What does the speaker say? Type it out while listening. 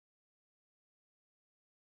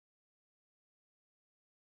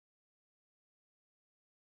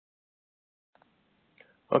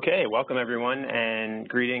Okay, welcome everyone and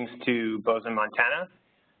greetings to Bozeman, Montana.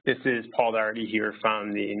 This is Paul Doherty here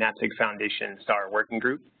from the NAPSG Foundation STAR Working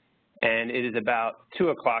Group, and it is about 2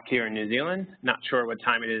 o'clock here in New Zealand. Not sure what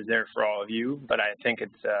time it is there for all of you, but I think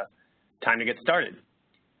it's time to get started.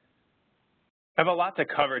 I have a lot to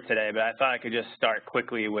cover today, but I thought I could just start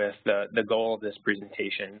quickly with the goal of this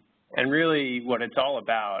presentation. And really what it's all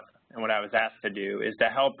about and what I was asked to do is to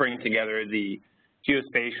help bring together the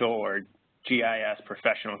geospatial or GIS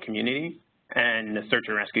professional community and the search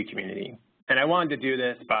and rescue community. And I wanted to do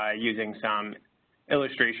this by using some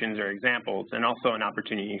illustrations or examples and also an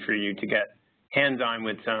opportunity for you to get hands-on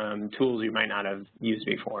with some tools you might not have used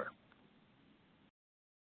before.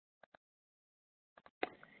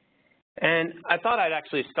 And I thought I'd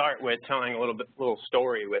actually start with telling a little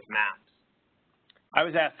story with maps. I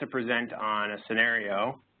was asked to present on a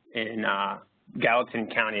scenario in Gallatin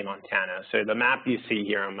County, Montana. So the map you see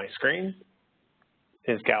here on my screen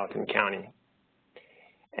is Gallatin County.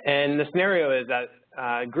 And the scenario is that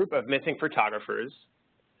a group of missing photographers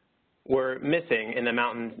were missing in the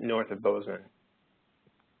mountains north of Bozeman.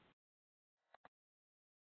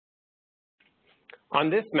 On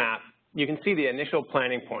this map, you can see the initial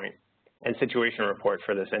planning point and situation report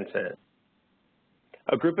for this incident.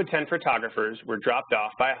 A group of 10 photographers were dropped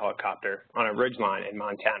off by a helicopter on a ridgeline in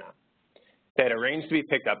Montana. They had arranged to be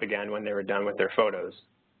picked up again when they were done with their photos.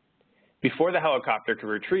 Before the helicopter could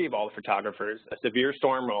retrieve all the photographers, a severe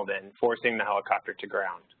storm rolled in, forcing the helicopter to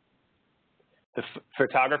ground. The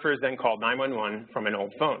photographers then called 911 from an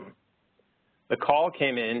old phone. The call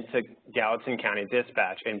came in to Gallatin County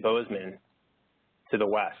Dispatch in Bozeman to the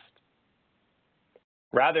west,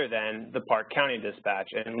 rather than the Park County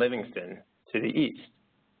Dispatch in Livingston to the east,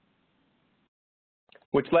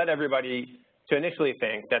 which led everybody to initially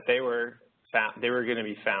think that they were going to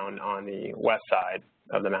be found on the west side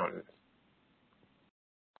of the mountains.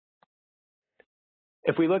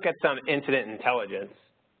 If we look at some incident intelligence,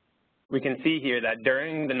 we can see here that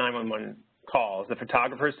during the 911 calls, the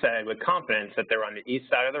photographers said with confidence that they were on the east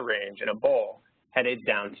side of the range in a bowl headed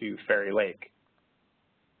down to Ferry Lake.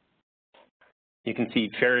 You can see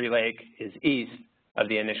Ferry Lake is east of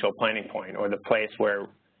the initial planning point, or the place where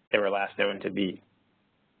they were last known to be.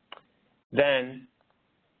 Then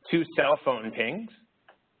 2 cell phone pings,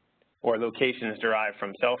 or locations derived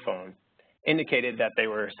from cell phone, indicated that they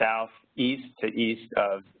were southeast to east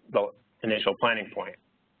of the initial planning point.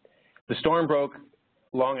 The storm broke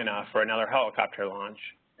long enough for another helicopter launch,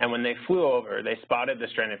 and when they flew over, they spotted the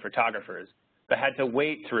stranded photographers, but had to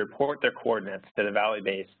wait to report their coordinates to the valley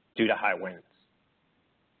base due to high winds.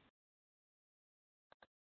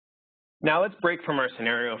 Now let's break from our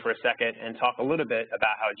scenario for a second and talk a little bit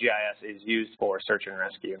about how GIS is used for search and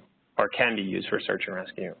rescue, or can be used for search and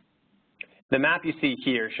rescue. The map you see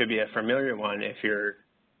here should be a familiar one if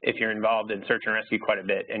you're involved in search and rescue quite a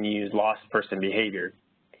bit and you use lost person behavior.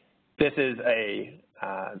 This is a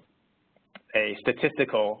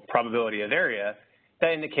statistical probability of area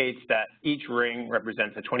that indicates that each ring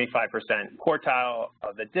represents a 25% quartile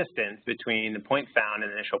of the distance between the point found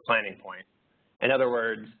and the initial planning point. In other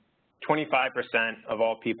words, 25% of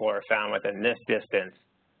all people are found within this distance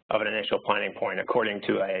of an initial planning point, according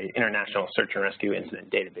to an international search and rescue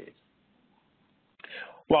incident database.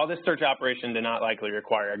 While this search operation did not likely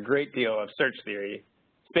require a great deal of search theory,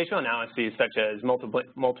 spatial analyses such as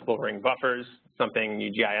multiple ring buffers, something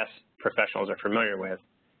you GIS professionals are familiar with,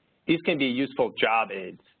 these can be useful job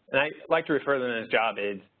aids. And I like to refer to them as job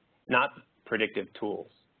aids, not predictive tools.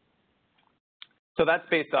 So that's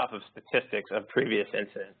based off of statistics of previous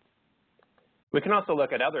incidents. We can also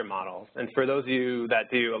look at other models, and for those of you that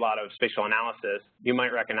do a lot of spatial analysis, you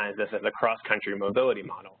might recognize this as a cross-country mobility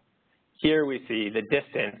model. Here we see the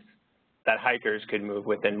distance that hikers could move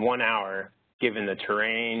within 1 hour given the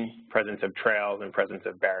terrain, presence of trails, and presence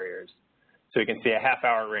of barriers. So you can see a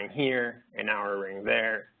half-hour ring here, an hour ring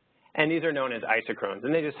there, and these are known as isochrones,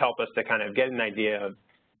 and they just help us to kind of get an idea of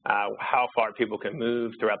how far people can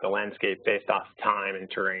move throughout the landscape based off time and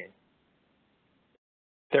terrain.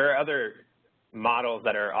 There are other models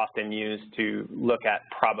that are often used to look at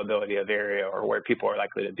probability of area or where people are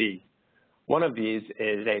likely to be. One of these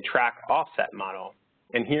is a track offset model.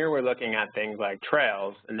 And here we're looking at things like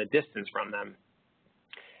trails and the distance from them.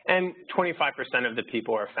 And 25% of the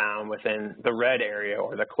people are found within the red area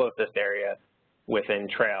or the closest area within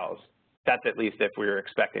trails. That's at least if we were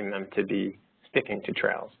expecting them to be sticking to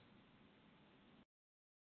trails.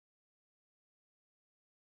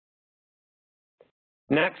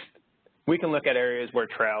 Next, we can look at areas where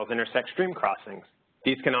trails intersect stream crossings.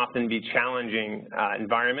 These can often be challenging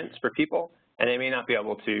environments for people, and they may not be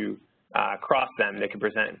able to cross them. They can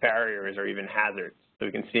present barriers or even hazards. So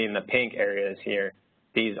we can see in the pink areas here,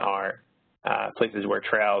 these are places where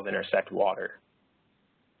trails intersect water.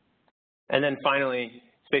 And then finally,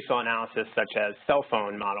 spatial analysis such as cell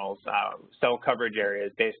phone models, cell coverage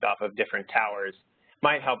areas based off of different towers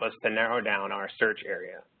might help us to narrow down our search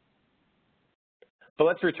area. But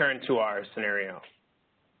let's return to our scenario.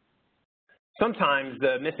 Sometimes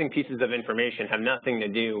the missing pieces of information have nothing to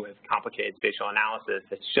do with complicated spatial analysis.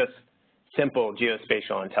 It's just simple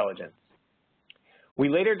geospatial intelligence. We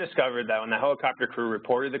later discovered that when the helicopter crew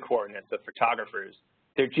reported the coordinates of photographers,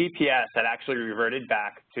 their GPS had actually reverted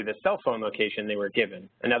back to the cell phone location they were given.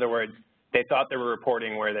 In other words, they thought they were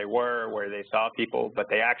reporting where they were, where they saw people, but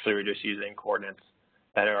they actually were just using coordinates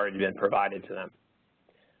that had already been provided to them.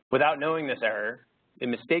 Without knowing this error, they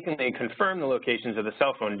mistakenly confirmed the locations of the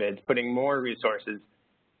cell phone bids, putting more resources,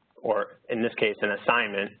 or in this case, an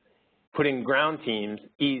assignment, putting ground teams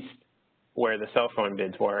east where the cell phone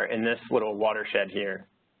bids were in this little watershed here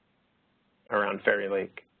around Ferry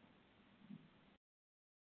Lake.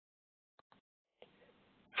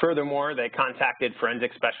 Furthermore, they contacted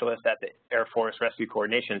forensic specialists at the Air Force Rescue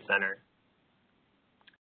Coordination Center.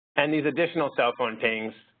 And these additional cell phone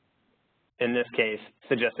pings, in this case,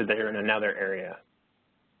 suggested they were in another area.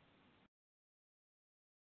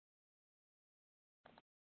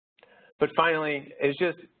 But finally, it's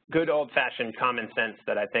just good old-fashioned common sense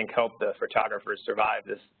that I think helped the photographers survive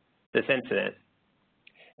this incident.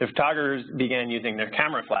 The photographers began using their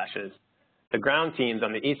camera flashes. The ground teams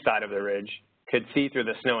on the east side of the ridge could see through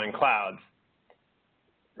the snow and clouds.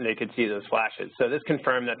 They could see those flashes. So this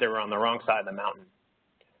confirmed that they were on the wrong side of the mountain.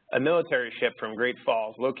 A military ship from Great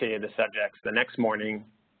Falls located the subjects the next morning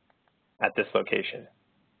at this location.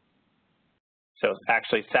 So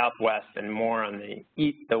actually southwest and more on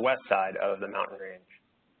the west side of the mountain range.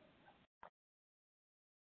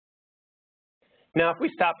 Now, if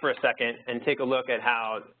we stop for a second and take a look at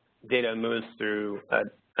how data moves through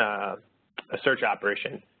a search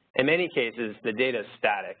operation, in many cases, the data is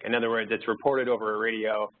static. In other words, it's reported over a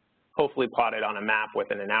radio, hopefully plotted on a map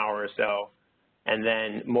within an hour or so, and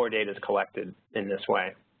then more data is collected in this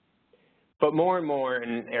way. But more and more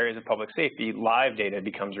in areas of public safety, live data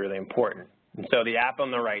becomes really important. And so the app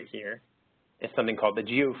on the right here is something called the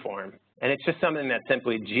geoform. And it's just something that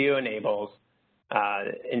simply geo-enables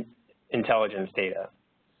intelligence data.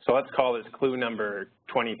 So let's call this clue number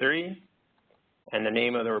 23, and the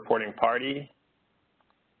name of the reporting party.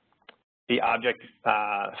 The object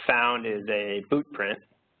found is a boot print.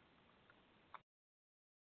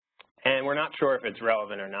 And we're not sure if it's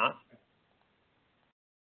relevant or not.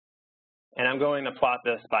 And I'm going to plot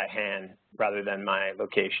this by hand rather than my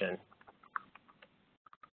location.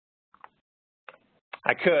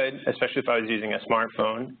 I could, especially if I was using a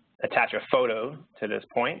smartphone, attach a photo to this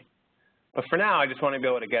point. But for now, I just want to be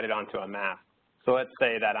able to get it onto a map. So let's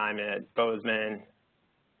say that I'm at Bozeman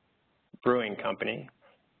Brewing Company.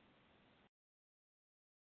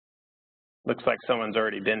 Looks like someone's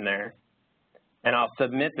already been there. And I'll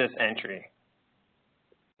submit this entry.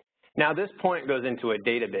 Now, this point goes into a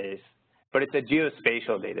database, but it's a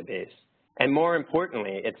geospatial database. And more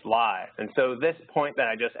importantly, it's live. And so this point that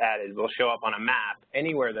I just added will show up on a map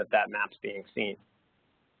anywhere that that map's being seen.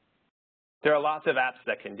 There are lots of apps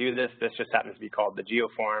that can do this. This just happens to be called the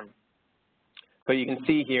geoform. But you can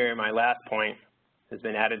see here my last point has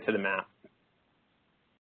been added to the map.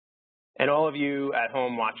 And all of you at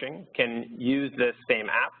home watching can use this same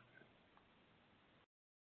app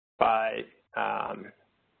by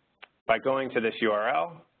going to this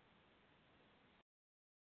URL,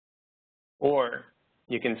 or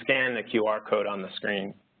you can scan the QR code on the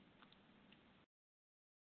screen.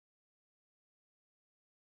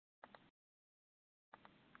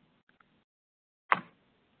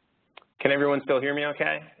 Can everyone still hear me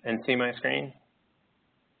okay and see my screen?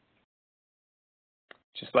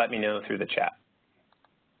 Just let me know through the chat.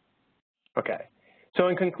 Okay, so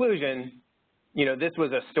in conclusion, this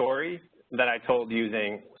was a story that I told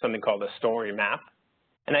using something called a story map.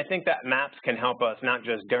 And I think that maps can help us not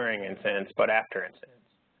just during incidents, but after incidents.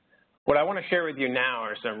 What I want to share with you now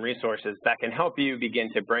are some resources that can help you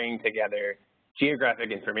begin to bring together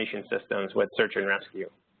geographic information systems with search and rescue.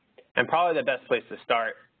 And probably the best place to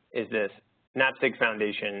start is this NAPSG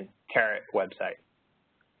Foundation CARET website.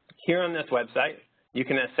 Here on this website, you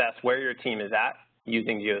can assess where your team is at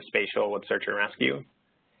using geospatial with search and rescue.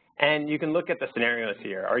 And you can look at the scenarios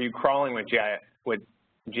here. Are you crawling with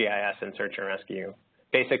GIS and search and rescue?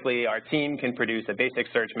 Basically, our team can produce a basic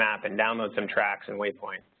search map and download some tracks and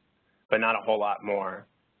waypoints, but not a whole lot more.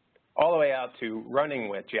 All the way out to running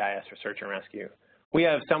with GIS for search and rescue. We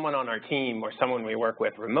have someone on our team or someone we work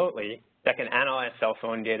with remotely that can analyze cell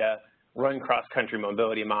phone data run cross-country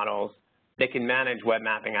mobility models, they can manage web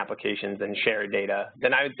mapping applications and share data,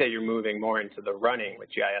 then I would say you're moving more into the running with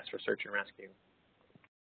GIS for search and rescue.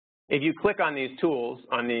 If you click on these tools,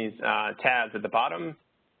 on these tabs at the bottom,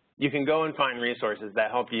 you can go and find resources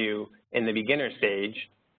that help you in the beginner stage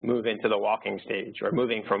move into the walking stage, or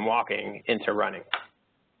moving from walking into running.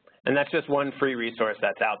 And that's just one free resource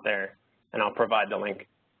that's out there, and I'll provide the link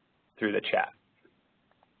through the chat.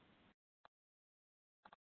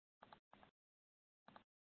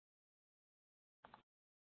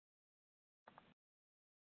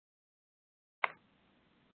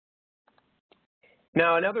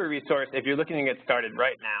 Now, another resource, if you're looking to get started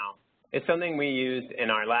right now, is something we used in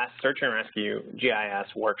our last Search and Rescue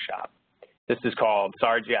GIS workshop. This is called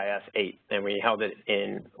SARGIS 8, and we held it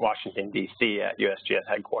in Washington, D.C. at USGS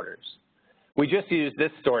headquarters. We just used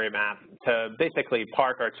this story map to basically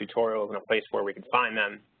park our tutorials in a place where we can find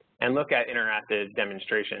them and look at interactive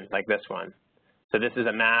demonstrations like this one. So this is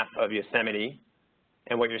a map of Yosemite,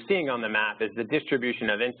 and what you're seeing on the map is the distribution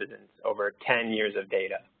of incidents over 10 years of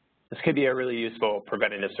data. This could be a really useful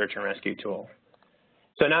preventative search and rescue tool.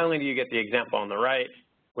 So not only do you get the example on the right,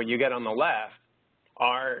 what you get on the left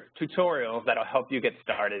are tutorials that will help you get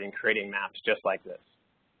started in creating maps just like this.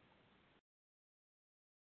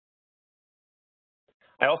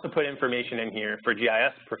 I also put information in here for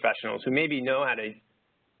GIS professionals who maybe know how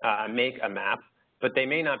to make a map, but they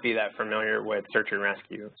may not be that familiar with search and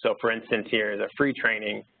rescue. So for instance, here is a free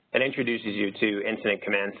training that introduces you to incident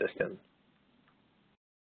command systems.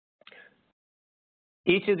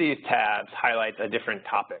 Each of these tabs highlights a different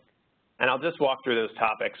topic, and I'll just walk through those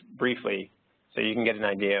topics briefly so you can get an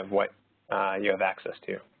idea of what you have access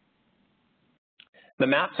to. The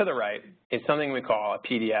map to the right is something we call a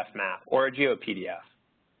PDF map or a GeoPDF.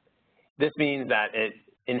 This means that it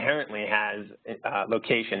inherently has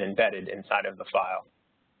location embedded inside of the file.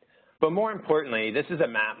 But more importantly, this is a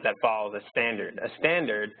map that follows a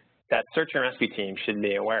standard that search and rescue teams should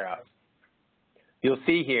be aware of. You'll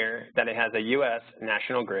see here that it has a U.S.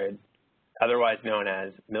 national grid, otherwise known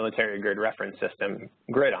as Military Grid Reference System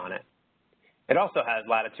grid on it. It also has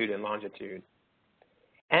latitude and longitude.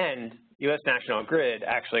 And U.S. National Grid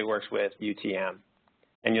actually works with UTM.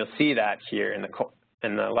 And you'll see that here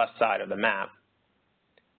in the left side of the map.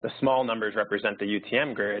 The small numbers represent the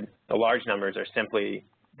UTM grid. The large numbers are simply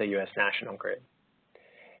the U.S. National Grid.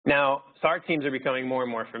 Now, SAR teams are becoming more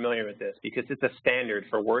and more familiar with this because it's a standard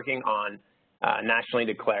for working on nationally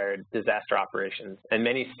declared disaster operations, and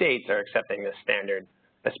many states are accepting this standard,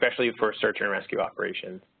 especially for search and rescue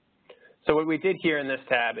operations. So what we did here in this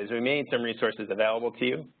tab is we made some resources available to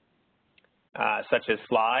you, such as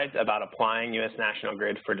slides about applying U.S. National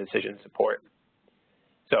Grid for decision support.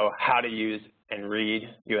 So how to use and read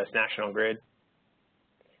U.S. National Grid.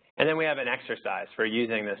 And then we have an exercise for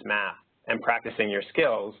using this map and practicing your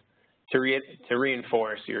skills to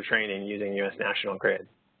reinforce your training using U.S. National Grid.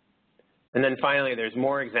 And then finally, there's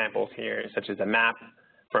more examples here, such as a map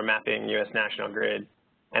for mapping U.S. National Grid,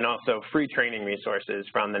 and also free training resources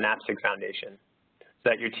from the NAPSG Foundation, so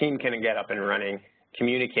that your team can get up and running,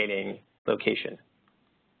 communicating location.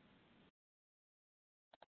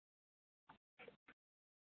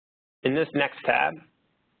 In this next tab,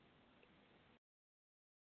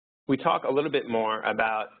 we talk a little bit more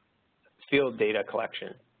about field data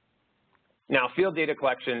collection. Now, field data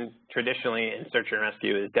collection traditionally in search and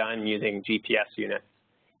rescue is done using GPS units.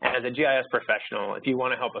 And as a GIS professional, if you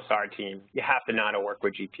want to help a SAR team, you have to know how to work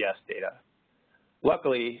with GPS data.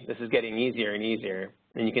 Luckily, this is getting easier and easier,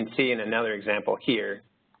 and you can see in another example here,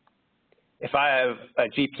 if I have a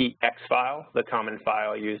GPX file, the common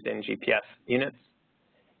file used in GPS units,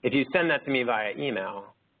 if you send that to me via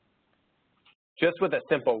email, just with a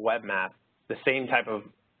simple web map, the same type of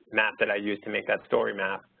map that I used to make that story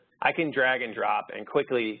map, I can drag and drop and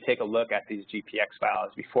quickly take a look at these GPX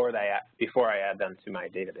files before I add them to my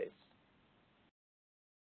database.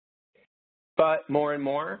 But more and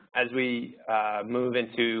more, as we move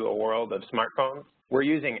into a world of smartphones, we're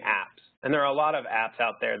using apps. And there are a lot of apps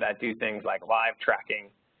out there that do things like live tracking.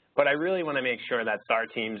 But I really want to make sure that SAR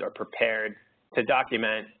teams are prepared to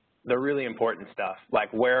document the really important stuff,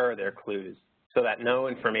 like where are their clues, so that no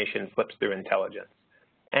information slips through intelligence.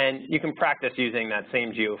 And you can practice using that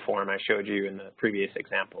same geoform I showed you in the previous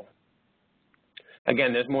example.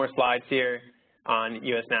 Again, there's more slides here on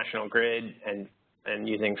U.S. National Grid and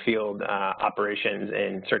using field operations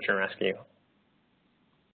in search and rescue.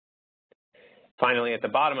 Finally, at the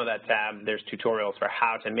bottom of that tab, there's tutorials for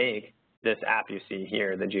how to make this app you see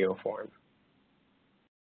here, the geoform.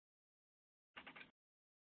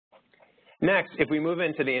 Next, if we move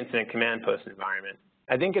into the incident command post environment,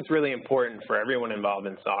 I think it's really important for everyone involved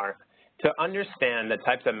in SAR to understand the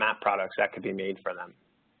types of map products that could be made for them.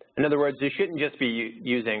 In other words, you shouldn't just be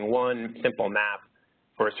using one simple map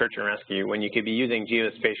for search and rescue when you could be using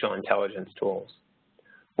geospatial intelligence tools.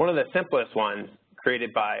 One of the simplest ones,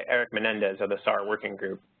 created by Eric Menendez of the SAR working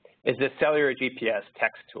group, is the cellular GPS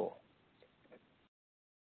text tool.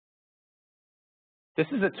 This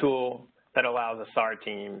is a tool that allows a SAR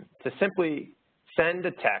team to simply send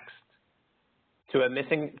a text to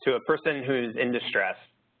a person who's in distress,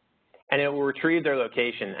 and it will retrieve their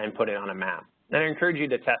location and put it on a map. And I encourage you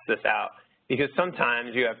to test this out, because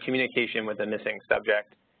sometimes you have communication with a missing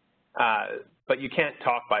subject, but you can't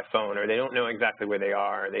talk by phone, or they don't know exactly where they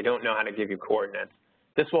are, or they don't know how to give you coordinates.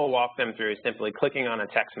 This will walk them through simply clicking on a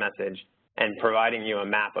text message and providing you a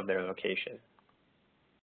map of their location.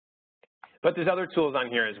 But there's other tools on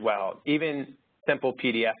here as well, even simple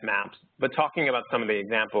PDF maps, but talking about some of the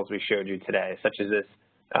examples we showed you today, such as this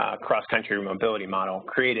cross-country mobility model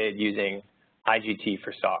created using IGT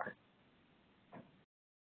for SAR.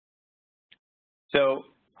 So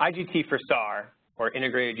IGT for SAR, or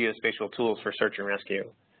Integrated Geospatial Tools for Search and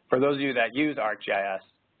Rescue, for those of you that use ArcGIS,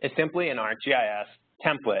 is simply an ArcGIS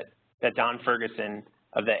template that Don Ferguson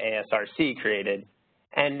of the ASRC created.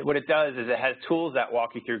 And what it does is it has tools that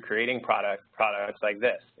walk you through creating products like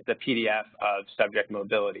this. It's a PDF of subject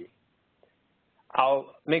mobility.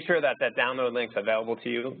 I'll make sure that that download link's available to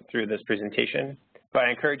you through this presentation, but I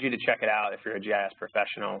encourage you to check it out if you're a GIS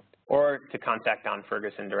professional, or to contact Don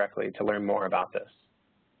Ferguson directly to learn more about this.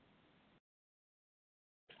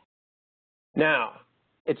 Now,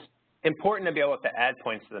 it's important to be able to add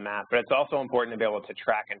points to the map, but it's also important to be able to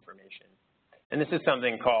track information. And this is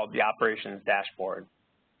something called the operations dashboard.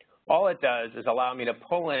 All it does is allow me to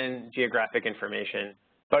pull in geographic information,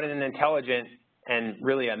 but in an intelligent and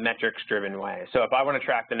really a metrics-driven way. So if I want to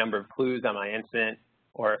track the number of clues on my incident,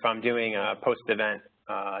 or if I'm doing a post-event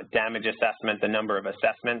damage assessment, the number of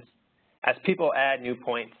assessments, as people add new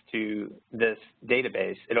points to this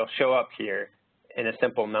database, it'll show up here in a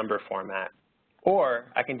simple number format.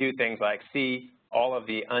 Or I can do things like see all of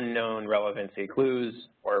the unknown relevancy clues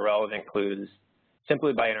or relevant clues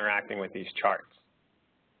simply by interacting with these charts.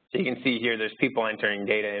 So you can see here there's people entering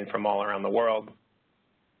data in from all around the world,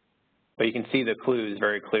 but you can see the clues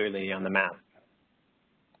very clearly on the map.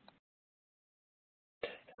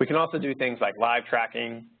 We can also do things like live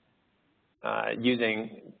tracking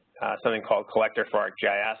using something called Collector for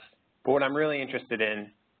ArcGIS. But what I'm really interested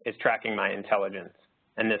in is tracking my intelligence,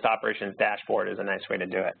 and this operations dashboard is a nice way to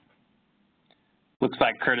do it. Looks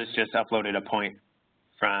like Curtis just uploaded a point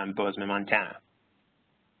from Bozeman, Montana.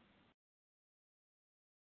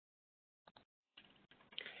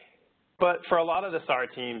 But for a lot of the SAR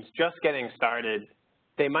teams, just getting started,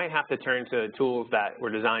 they might have to turn to tools that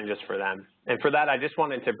were designed just for them. And for that, I just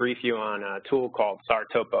wanted to brief you on a tool called SAR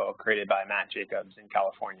Topo, created by Matt Jacobs in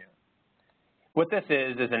California. What this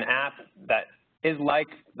is an app that is like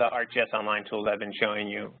the ArcGIS Online tool that I've been showing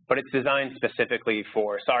you, but it's designed specifically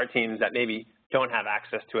for SAR teams that maybe don't have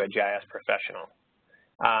access to a GIS professional.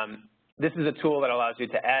 This is a tool that allows you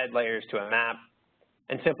to add layers to a map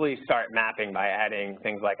and simply start mapping by adding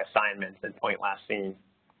things like assignments and point last seen.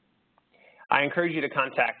 I encourage you to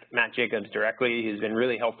contact Matt Jacobs directly. He's been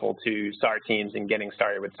really helpful to SAR teams in getting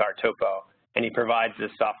started with SAR Topo, and he provides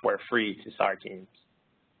this software free to SAR teams.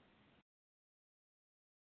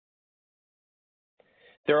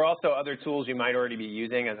 There are also other tools you might already be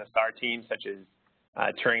using as a SAR team, such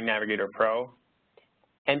as Terrain Navigator Pro.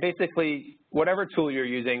 And basically, whatever tool you're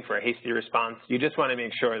using for a hasty response, you just want to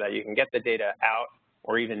make sure that you can get the data out,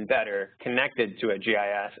 or even better, connected to a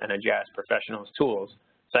GIS and a GIS professional's tools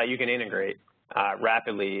so that you can integrate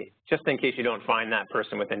rapidly, just in case you don't find that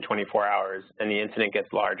person within 24 hours and the incident gets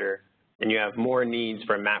larger and you have more needs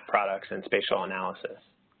for map products and spatial analysis.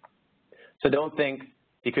 So don't think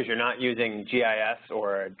because you're not using GIS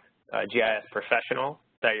or a GIS professional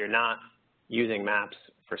that you're not using maps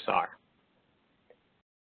for SAR.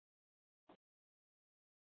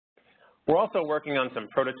 We're also working on some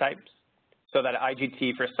prototypes so that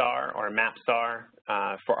IGT for SAR or MapSAR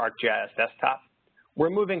for ArcGIS Desktop, we're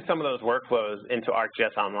moving some of those workflows into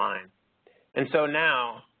ArcGIS Online. And so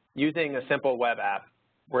now, using a simple web app,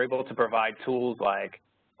 we're able to provide tools like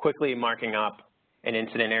quickly marking up an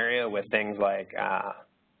incident area with things like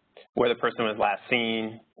where the person was last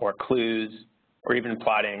seen, or clues, or even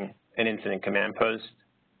plotting an incident command post.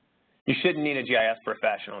 You shouldn't need a GIS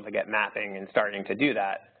professional to get mapping and starting to do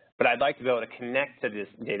that, but I'd like to be able to connect to this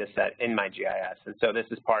data set in my GIS. And so this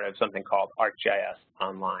is part of something called ArcGIS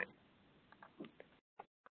Online.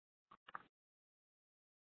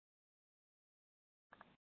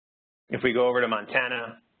 If we go over to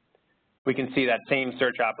Montana, we can see that same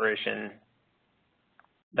search operation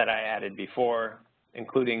that I added before,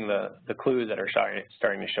 including the clues that are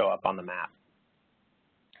starting to show up on the map.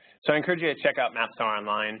 So I encourage you to check out MapStar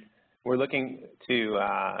online. We're looking to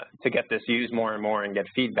get this used more and more and get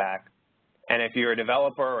feedback. And if you're a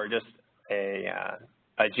developer or just a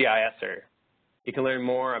GISer, you can learn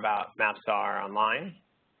more about MapStar online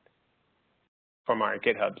from our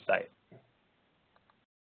GitHub site.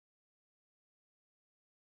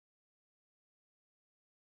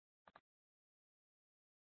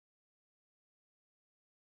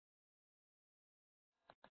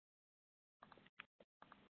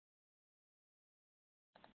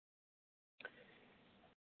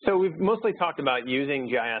 So we've mostly talked about using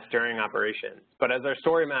GIS during operations, but as our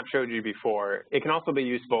story map showed you before, it can also be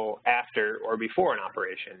useful after or before an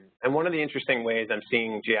operation. And one of the interesting ways I'm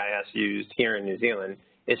seeing GIS used here in New Zealand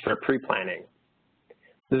is for pre-planning.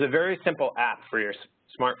 There's a very simple app for your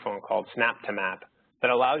smartphone called Snap to Map that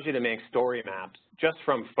allows you to make story maps just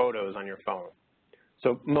from photos on your phone.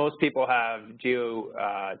 So most people have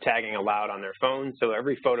geo-tagging allowed on their phone, so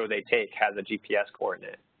every photo they take has a GPS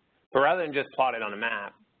coordinate. But rather than just plot it on a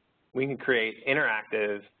map, we can create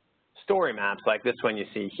interactive story maps like this one you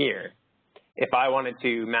see here. If I wanted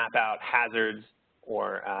to map out hazards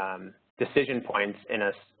or decision points in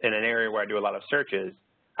an area where I do a lot of searches,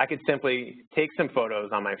 I could simply take some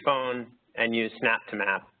photos on my phone and use Snap to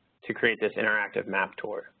Map to create this interactive map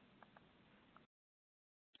tour.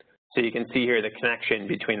 So you can see here the connection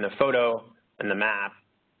between the photo and the map.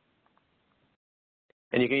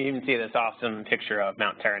 And you can even see this awesome picture of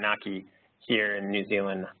Mount Taranaki here in New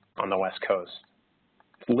Zealand on the west coast.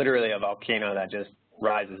 It's literally a volcano that just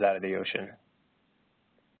rises out of the ocean.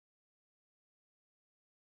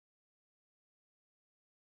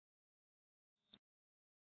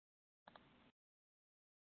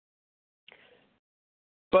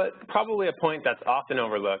 But probably a point that's often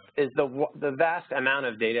overlooked is the vast amount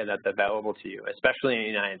of data that's available to you, especially in the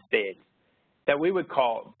United States, that we would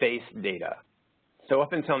call base data. So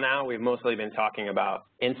up until now, we've mostly been talking about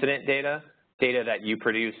incident data, data that you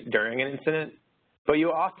produce during an incident, but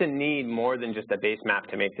you often need more than just a base map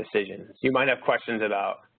to make decisions. You might have questions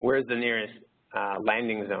about where's the nearest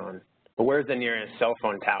landing zone, or where's the nearest cell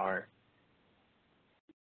phone tower.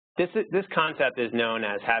 This concept is known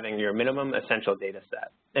as having your minimum essential data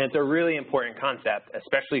set. And it's a really important concept,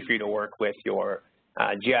 especially for you to work with your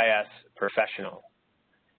GIS professional.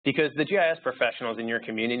 Because the GIS professionals in your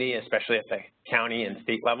community, especially at the county and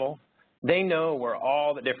state level, they know where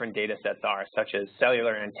all the different data sets are, such as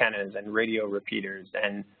cellular antennas and radio repeaters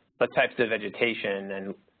and the types of vegetation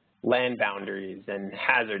and land boundaries and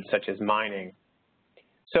hazards such as mining.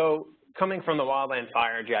 So coming from the wildland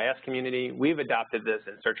fire GIS community, we've adopted this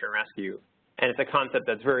in search and rescue. And it's a concept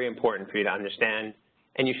that's very important for you to understand.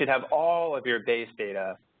 And you should have all of your base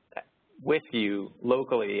data with you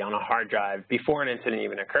locally on a hard drive before an incident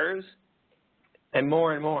even occurs. And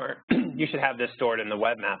more, you should have this stored in the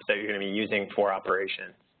web maps that you're going to be using for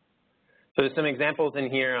operations. So there's some examples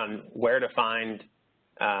in here on where to find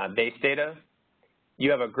base data.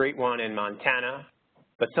 You have a great one in Montana,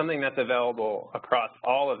 but something that's available across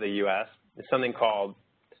all of the US is something called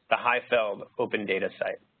the Highfeld Open Data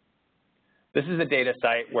Site. This is a data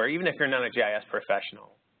site where even if you're not a GIS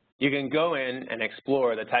professional, you can go in and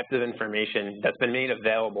explore the types of information that's been made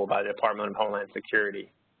available by the Department of Homeland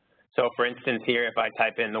Security. So for instance here, if I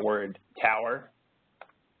type in the word tower,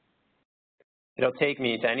 it'll take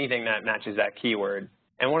me to anything that matches that keyword.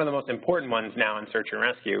 And one of the most important ones now in search and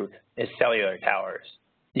rescue is cellular towers.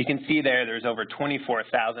 You can see there's over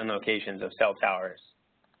 24,000 locations of cell towers.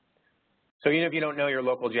 So even if you don't know your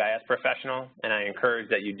local GIS professional, and I encourage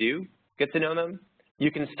that you do get to know them,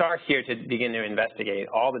 you can start here to begin to investigate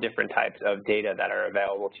all the different types of data that are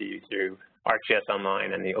available to you through ArcGIS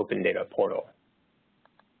Online and the Open Data Portal.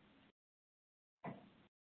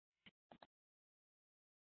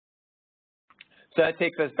 So that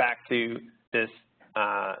takes us back to this,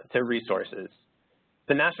 to resources.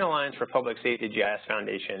 The National Alliance for Public Safety GIS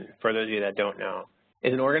Foundation, for those of you that don't know,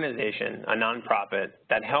 is an organization, a nonprofit,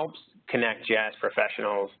 that helps connect GIS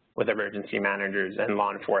professionals with emergency managers and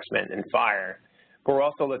law enforcement and fire. But we're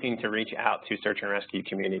also looking to reach out to search and rescue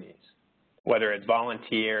communities, whether it's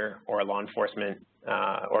volunteer or a law enforcement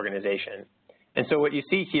organization. And so what you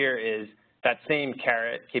see here is that same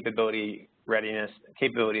CARET, capability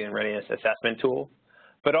and readiness assessment tool,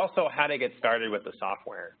 but also how to get started with the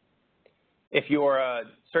software. If you're a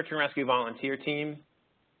search and rescue volunteer team,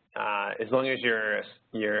 as long as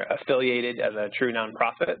you're affiliated as a true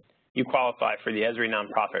nonprofit, you qualify for the Esri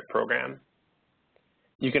nonprofit program.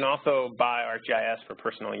 You can also buy ArcGIS for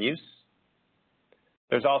personal use.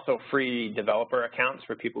 There's also free developer accounts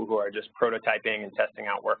for people who are just prototyping and testing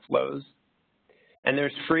out workflows. And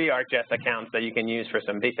there's free ArcGIS accounts that you can use for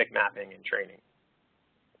some basic mapping and training.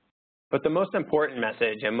 But the most important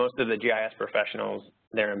message, and most of the GIS professionals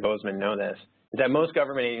there in Bozeman know this, is that most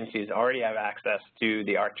government agencies already have access to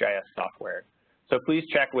the ArcGIS software. So please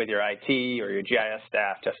check with your IT or your GIS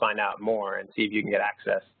staff to find out more and see if you can get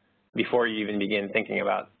access before you even begin thinking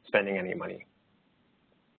about spending any money.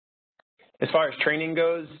 As far as training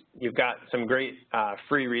goes, you've got some great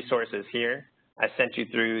free resources here. I sent you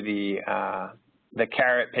through the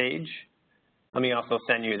carrot page. Let me also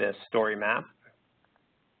send you this story map.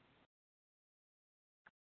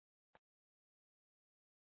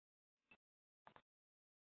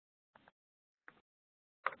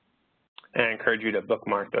 And I encourage you to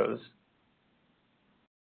bookmark those.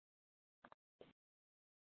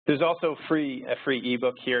 There's also a free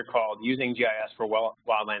ebook here called Using GIS for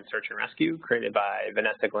Wildland Search and Rescue, created by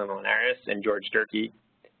Vanessa Glimlin-Aris and George Durkee.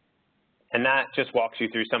 And that just walks you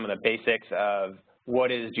through some of the basics of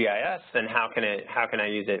what is GIS and how can I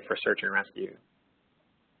use it for search and rescue.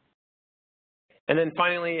 And then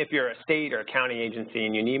finally, if you're a state or a county agency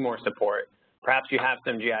and you need more support, perhaps you have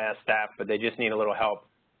some GIS staff, but they just need a little help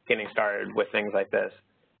getting started with things like this.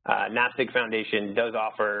 NAPSG Foundation does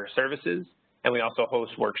offer services, and we also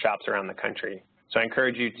host workshops around the country. So I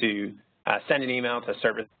encourage you to send an email to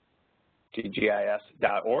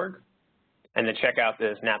service@gis.org and to check out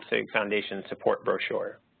this NAPSG Foundation support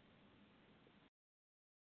brochure.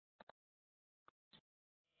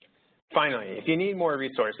 Finally, if you need more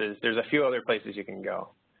resources, there's a few other places you can go.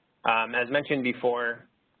 As mentioned before,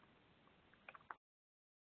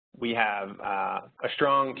 we have a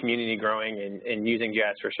strong community growing in using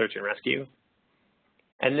GIS for search and rescue.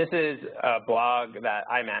 And this is a blog that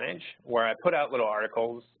I manage where I put out little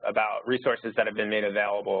articles about resources that have been made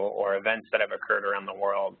available or events that have occurred around the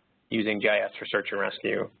world using GIS for search and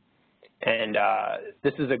rescue. And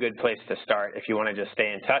this is a good place to start. If you want to just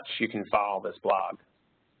stay in touch, you can follow this blog.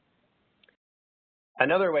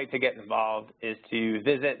 Another way to get involved is to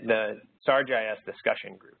visit the SARGIS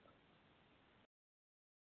discussion group.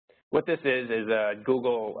 What this is a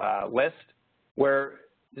Google list where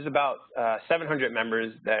there's about 700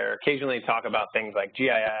 members that occasionally talk about things like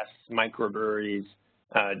GIS, microbreweries,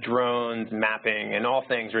 drones, mapping, and all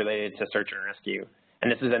things related to search and rescue. And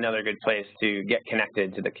this is another good place to get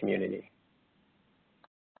connected to the community.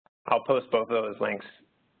 I'll post both of those links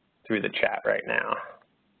through the chat right now.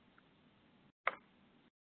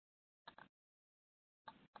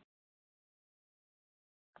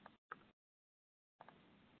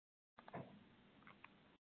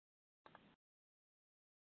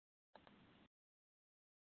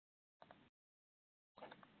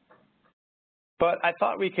 But I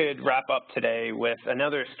thought we could wrap up today with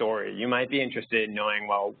another story. You might be interested in knowing,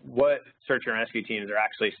 well, what search and rescue teams are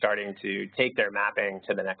actually starting to take their mapping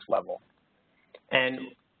to the next level. And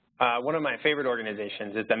one of my favorite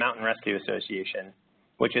organizations is the Mountain Rescue Association,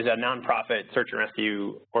 which is a nonprofit search and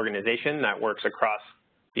rescue organization that works across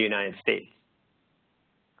the United States.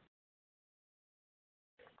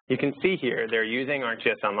 You can see here they're using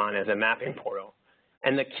ArcGIS Online as a mapping portal.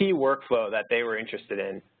 And the key workflow that they were interested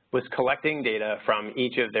in was collecting data from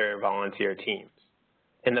each of their volunteer teams.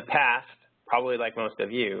 In the past, probably like most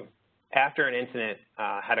of you, after an incident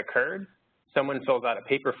had occurred, someone fills out a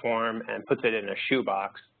paper form and puts it in a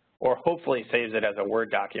shoebox, or hopefully saves it as a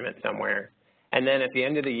Word document somewhere. And then at the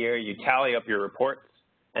end of the year, you tally up your reports,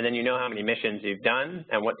 and then you know how many missions you've done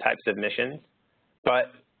and what types of missions.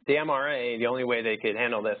 But the MRA, the only way they could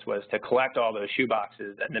handle this was to collect all those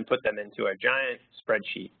shoeboxes and then put them into a giant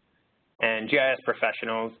spreadsheet. And GIS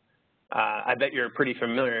professionals, I bet you're pretty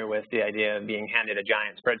familiar with the idea of being handed a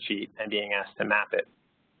giant spreadsheet and being asked to map it.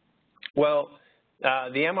 Well,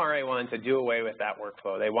 the MRA wanted to do away with that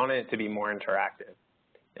workflow. They wanted it to be more interactive.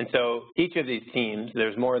 And so each of these teams,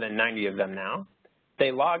 there's more than 90 of them now,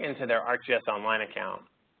 they log into their ArcGIS Online account,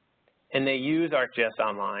 and they use ArcGIS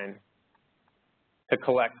Online to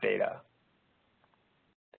collect data.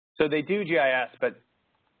 So they do GIS, but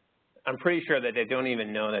I'm pretty sure that they don't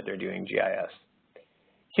even know that they're doing GIS.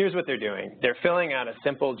 Here's what they're doing. They're filling out a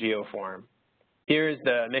simple geo form. Here's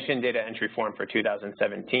the mission data entry form for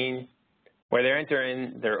 2017, where they enter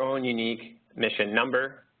in their own unique mission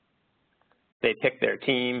number. They pick their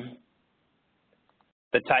team,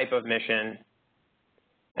 the type of mission,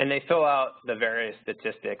 and they fill out the various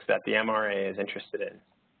statistics that the MRA is interested in.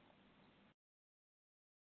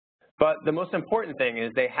 But the most important thing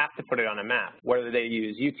is they have to put it on a map, whether they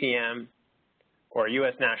use UTM or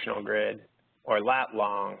US National Grid or lat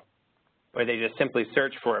long, or they just simply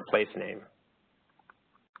search for a place name.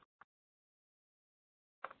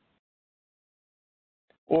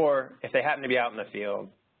 Or if they happen to be out in the field,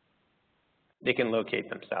 they can locate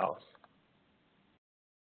themselves.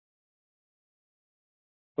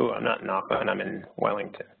 Ooh, I'm not in Auckland, I'm in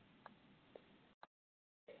Wellington.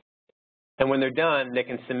 And when they're done, they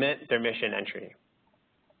can submit their mission entry.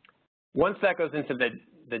 Once that goes into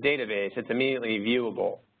the database, it's immediately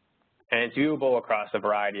viewable, and it's viewable across a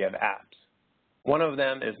variety of apps. One of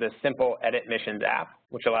them is the Simple Edit Missions app,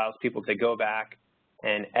 which allows people to go back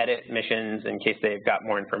and edit missions in case they've got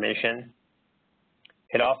more information.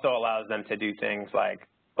 It also allows them to do things like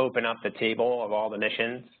open up the table of all the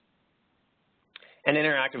missions and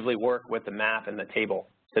interactively work with the map and the table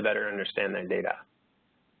to better understand their data.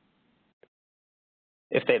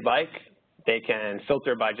 If they'd like, they can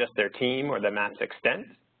filter by just their team or the map's extent,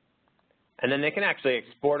 and then they can actually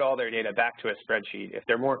export all their data back to a spreadsheet if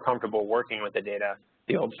they're more comfortable working with the data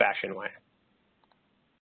the old-fashioned way.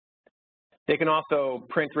 They can also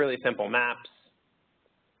print really simple maps,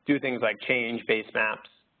 do things like change base maps.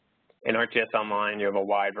 In ArcGIS Online, you have a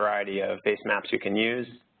wide variety of base maps you can use,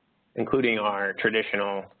 including our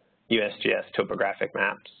traditional USGS topographic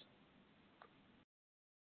maps.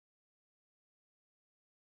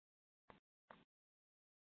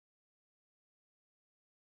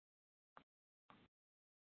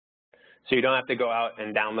 So you don't have to go out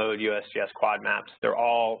and download USGS quad maps. They're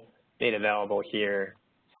all made available here,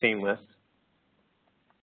 seamless.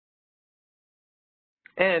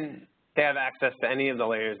 And they have access to any of the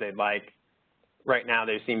layers they'd like. Right now,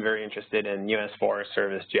 they seem very interested in U.S. Forest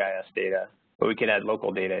Service GIS data, but we could add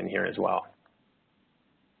local data in here as well.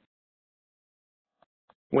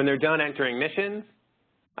 When they're done entering missions,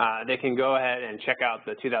 they can go ahead and check out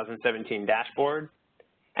the 2017 dashboard.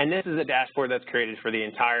 And this is a dashboard that's created for the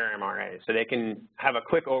entire MRA, so they can have a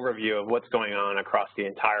quick overview of what's going on across the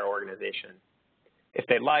entire organization. If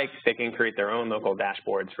they'd like, they can create their own local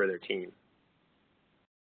dashboards for their team.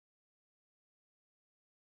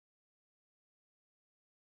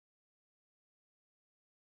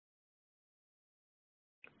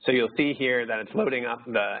 So you'll see here that it's loading up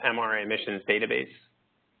the MRA missions database.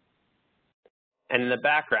 And in the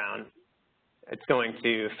background, it's going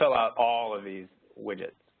to fill out all of these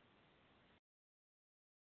widgets.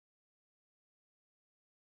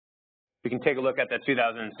 We can take a look at the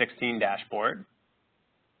 2016 dashboard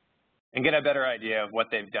and get a better idea of what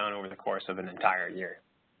they've done over the course of an entire year.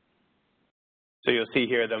 So you'll see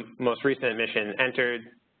here the most recent mission entered,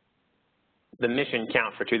 the mission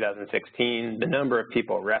count for 2016, the number of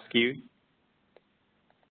people rescued,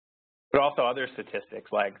 but also other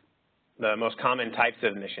statistics like the most common types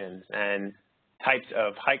of missions and types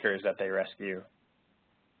of hikers that they rescue.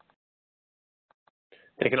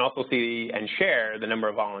 They can also see and share the number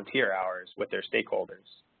of volunteer hours with their stakeholders.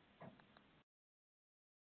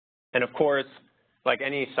 And of course, like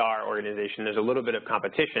any SAR organization, there's a little bit of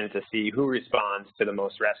competition to see who responds to the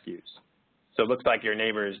most rescues. So it looks like your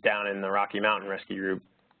neighbors down in the Rocky Mountain Rescue Group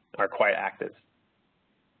are quite active.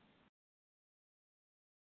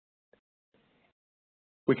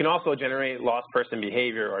 We can also generate lost person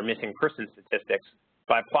behavior or missing person statistics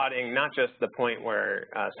by plotting not just the point where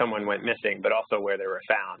someone went missing, but also where they were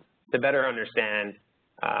found, to better understand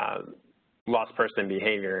lost person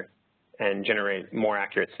behavior and generate more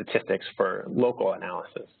accurate statistics for local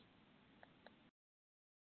analysis.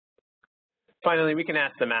 Finally, we can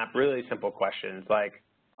ask the map really simple questions like,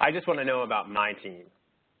 I just want to know about my team.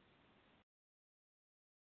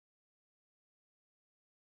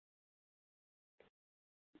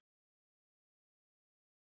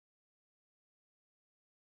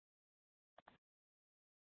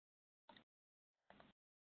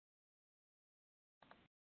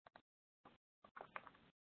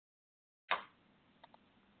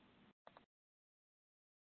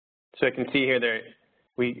 So you can see here that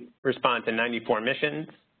we respond to 94 missions,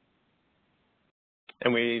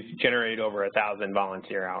 and we've generated over 1,000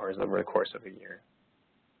 volunteer hours over the course of a year.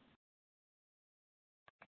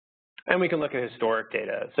 And we can look at historic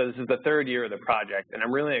data. So this is the third year of the project, and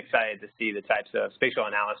I'm really excited to see the types of spatial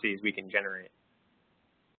analyses we can generate.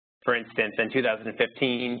 For instance, in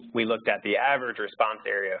 2015, we looked at the average response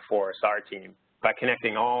area for a SAR team by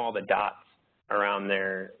connecting all the dots around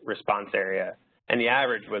their response area, and the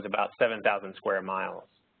average was about 7,000 square miles.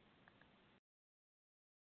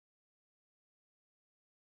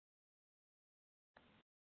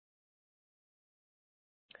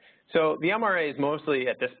 So the MRA has mostly,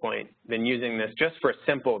 at this point, been using this just for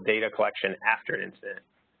simple data collection after an incident.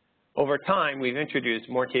 Over time, we've introduced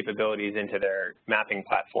more capabilities into their mapping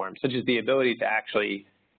platform, such as the ability to actually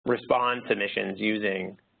respond to missions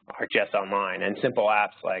using ArcGIS Online and simple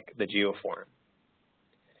apps like the GeoForm.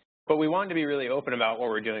 But we wanted to be really open about what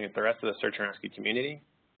we're doing with the rest of the search and rescue community.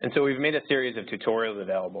 And so we've made a series of tutorials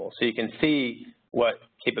available so you can see what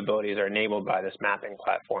capabilities are enabled by this mapping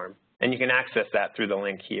platform. And you can access that through the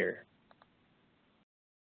link here.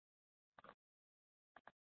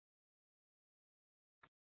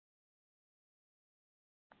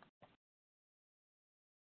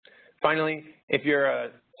 Finally, if you're a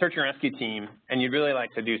search and rescue team and you'd really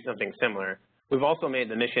like to do something similar, we've also made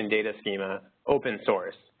the mission data schema open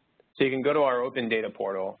source. So you can go to our open data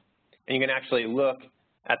portal and you can actually look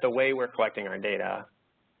at the way we're collecting our data.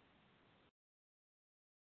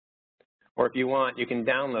 Or if you want, you can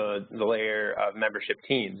download the layer of membership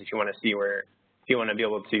teams if you want to see where, if you want to be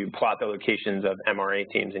able to plot the locations of MRA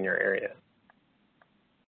teams in your area.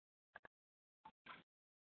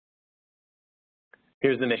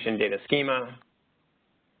 Here's the mission data schema.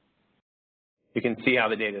 You can see how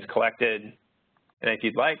the data is collected. And if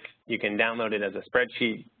you'd like, you can download it as a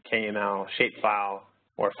spreadsheet, KML, shapefile,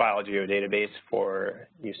 or file geodatabase for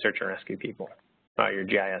you search and rescue people, your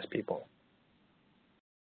GIS people.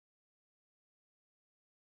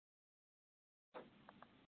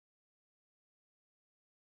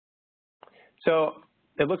 So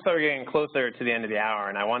it looks like we're getting closer to the end of the hour,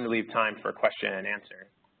 and I wanted to leave time for question and answer.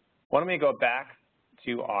 Why don't we go back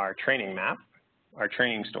to our training map, our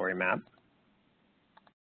training story map,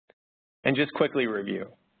 and just quickly review.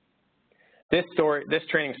 This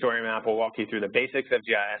training story map will walk you through the basics of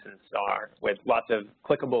GIS and SAR with lots of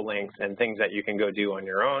clickable links and things that you can go do on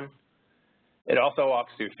your own. It also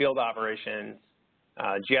walks through field operations,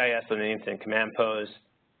 GIS and the instant command post,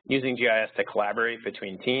 using GIS to collaborate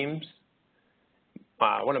between teams.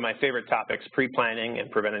 One of my favorite topics, pre-planning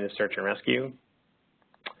and preventative search and rescue.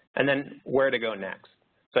 And then where to go next.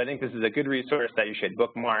 So I think this is a good resource that you should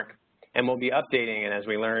bookmark, and we'll be updating it as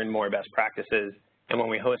we learn more best practices and when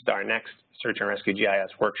we host our next Search and Rescue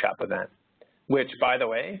GIS workshop event, which, by the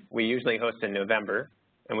way, we usually host in November,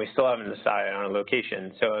 and we still haven't decided on a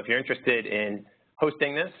location. So if you're interested in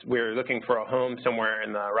hosting this, we're looking for a home somewhere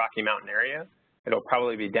in the Rocky Mountain area. It'll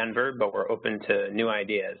probably be Denver, but we're open to new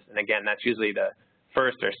ideas. And again, that's usually the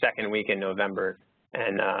first or second week in November,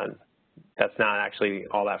 and that's not actually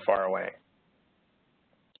all that far away.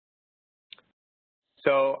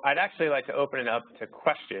 So I'd actually like to open it up to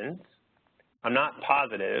questions. I'm not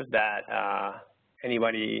positive that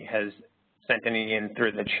anybody has sent any in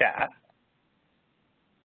through the chat.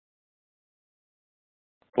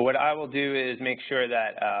 But what I will do is make sure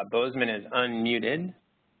that Bozeman is unmuted.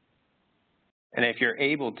 And if you're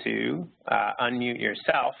able to unmute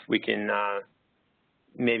yourself, we can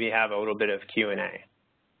maybe have a little bit of Q&A.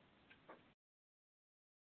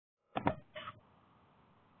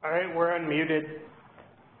 All right, we're unmuted.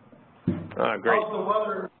 Great. How's the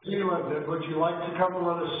weather in New Zealand? Would you like to come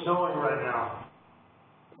when it's snowing right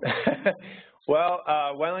now? Well,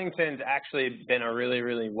 Wellington's actually been a really,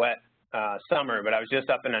 really wet summer, but I was just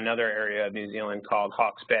up in another area of New Zealand called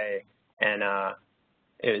Hawke's Bay, and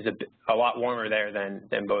it was a lot warmer there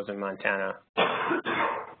than Bozeman, Montana.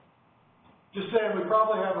 Just saying, we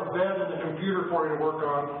probably have a bed and a computer for you to work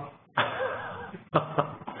on.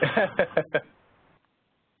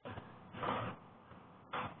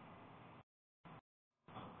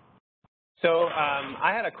 So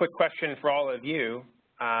I had a quick question for all of you.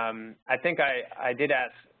 I think I did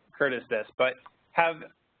ask Curtis this, but have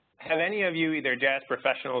any of you, either GIS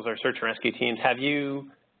professionals or search and rescue teams, have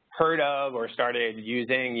you heard of or started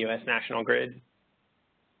using U.S. National Grid?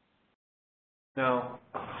 No.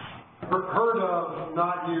 Heard of,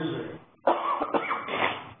 not using.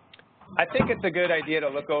 I think it's a good idea to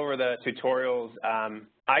look over the tutorials.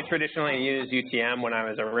 I traditionally used UTM when I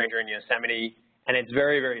was a ranger in Yosemite, and it's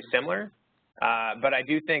very, very similar. But I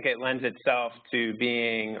do think it lends itself to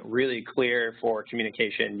being really clear for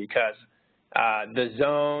communication because the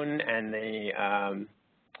zone and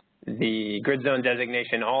the grid zone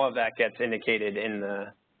designation, all of that gets indicated in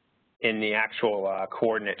the actual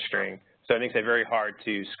coordinate string. So it makes it very hard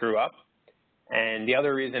to screw up. And the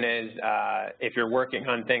other reason is if you're working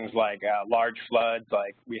on things like large floods,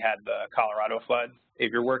 like we had the Colorado floods,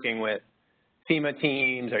 if you're working with FEMA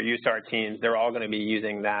teams or USAR teams, they're all going to be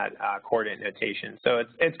using that coordinate notation. So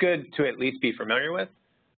it's good to at least be familiar with.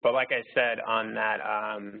 But like I said, on that,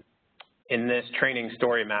 in this training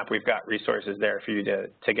story map, we've got resources there for you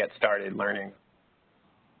to get started learning.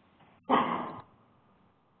 I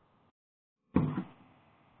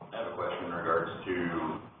have a question in regards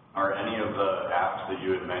to, are any of the apps that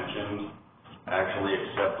you had mentioned actually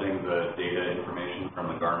accepting the data information from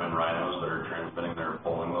the Garmin rhinos that are transmitting their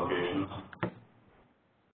polling locations?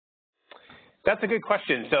 That's a good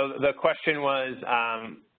question. So the question was,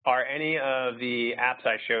 are any of the apps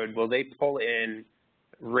I showed, will they pull in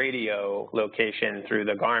radio location through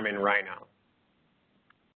the Garmin Rhino.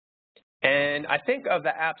 And I think of the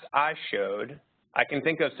apps I showed, I can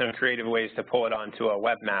think of some creative ways to pull it onto a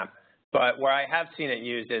web map, but where I have seen it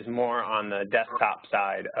used is more on the desktop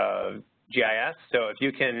side of GIS. So if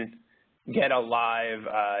you can get a live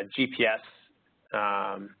GPS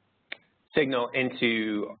signal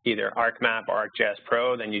into either ArcMap or ArcGIS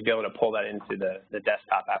Pro, then you'd be able to pull that into the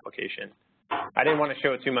desktop application. I didn't want to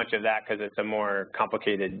show too much of that because it's a more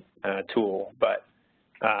complicated tool, but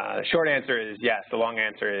the short answer is yes. The long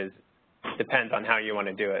answer is depends on how you want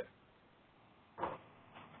to do it.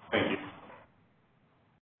 Thank you.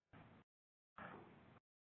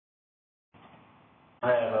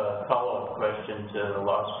 I have a follow-up question to the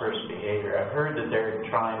lost person behavior. I've heard that they're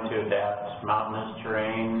trying to adapt mountainous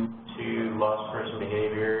terrain to lost person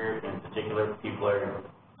behavior. In particular, people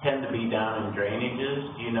tend to be down in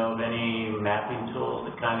drainages. Do you know of any mapping tools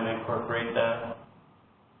that kind of incorporate that?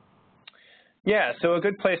 Yeah, so a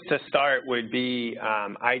good place to start would be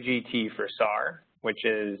IGT for SAR, which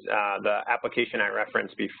is the application I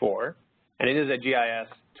referenced before. And it is a GIS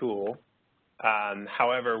tool.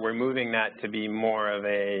 However, we're moving that to be more of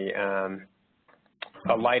a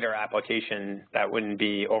lighter application that wouldn't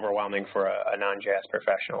be overwhelming for a non-GIS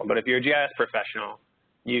professional. But if you're a GIS professional,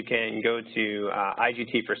 you can go to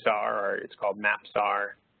IGT for SAR, or it's called MapSAR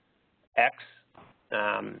X,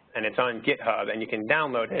 and it's on GitHub, and you can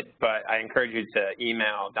download it, but I encourage you to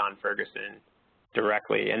email Don Ferguson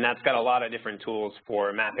directly. And that's got a lot of different tools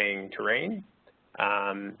for mapping terrain.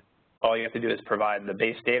 All you have to do is provide the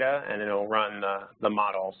base data, and it'll run the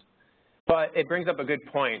models. But it brings up a good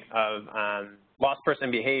point of lost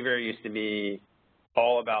person behavior used to be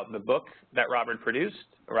all about the book that Robert produced,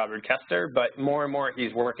 Robert Kester, but more and more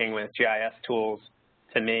he's working with GIS tools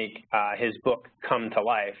to make his book come to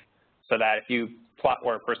life so that if you plot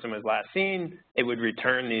where a person was last seen, it would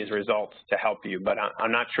return these results to help you. But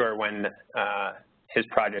I'm not sure when his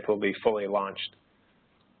project will be fully launched.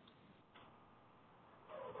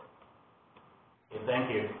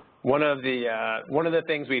 Thank you. One of the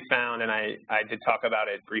things we found, and I did talk about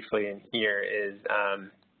it briefly in here, is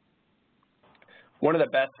one of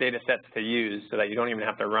the best data sets to use so that you don't even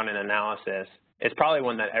have to run an analysis is probably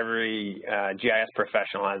one that every GIS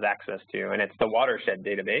professional has access to, and it's the watershed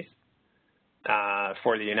database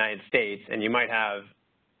for the United States. And you might have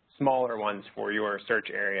smaller ones for your search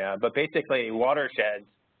area, but basically watersheds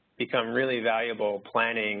become really valuable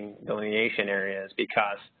planning delineation areas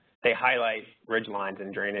because they highlight ridge lines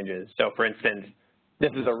and drainages. So for instance,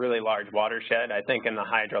 this is a really large watershed. I think in the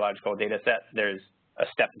hydrological data set, there's a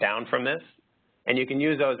step down from this. And you can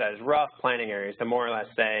use those as rough planning areas to more or less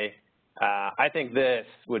say, I think this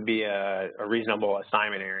would be a reasonable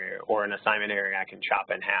assignment area or an assignment area I can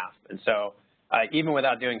chop in half. And so even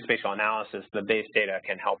without doing spatial analysis, the base data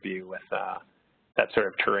can help you with that sort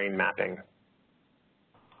of terrain mapping.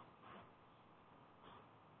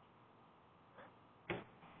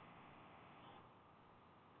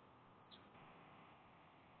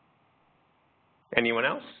 Anyone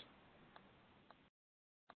else?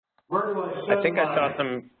 Where do I send I think I saw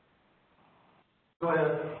some. Go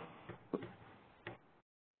ahead.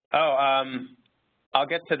 Oh, I'll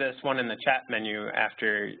get to this one in the chat menu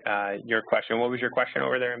after your question. What was your question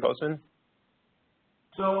over there in Bozeman?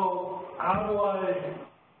 So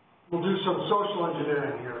we'll do some social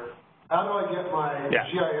engineering here. How do I get my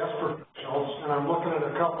GIS professionals, and I'm looking at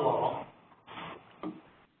a couple of them,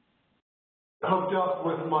 hooked up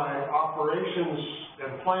with my operations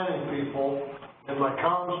and planning people and my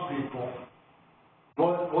comms people?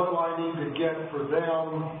 What do I need to get for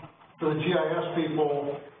them, for the GIS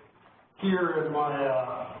people here in my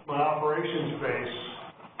operations base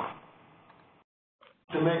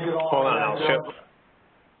to make it all? Hold on,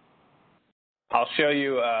 I'll show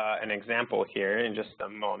you an example here in just a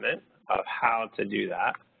moment of how to do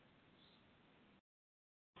that.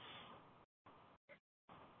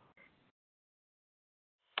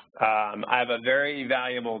 I have a very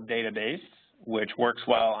valuable database which works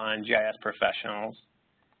well on GIS professionals,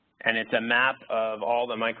 and it's a map of all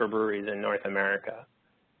the microbreweries in North America.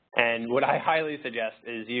 And what I highly suggest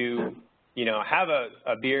is you have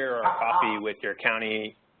a beer or a coffee with your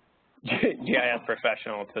county GIS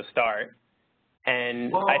professional to start.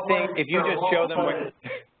 And I think if you just show them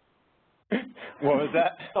what was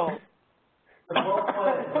that? Well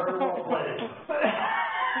played, very well played.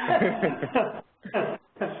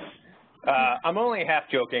 I'm only half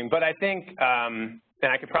joking, but I think, and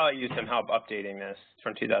I could probably use some help updating this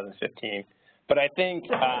from 2015, but I think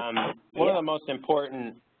one of the most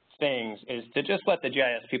important things is to just let the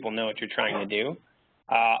GIS people know what you're trying to do.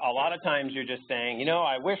 A lot of times you're just saying,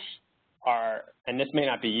 I wish are, and this may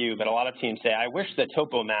not be you, but a lot of teams say, I wish the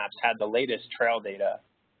topo maps had the latest trail data.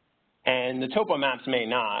 And the topo maps may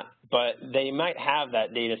not, but they might have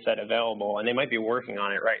that data set available, and they might be working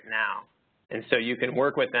on it right now. And so you can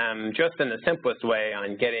work with them just in the simplest way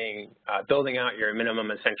on getting, building out your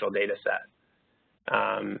minimum essential data set.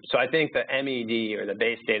 So I think the MED, or the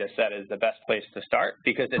base data set, is the best place to start,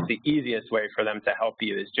 because it's the easiest way for them to help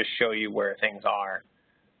you, is just show you where things are.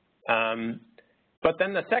 But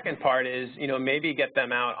then the second part is, maybe get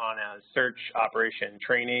them out on a search operation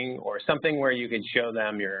training or something where you could show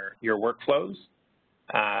them your workflows.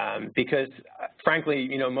 Because frankly,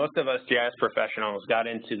 most of us GIS professionals got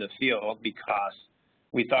into the field because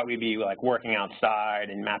we thought we'd be like working outside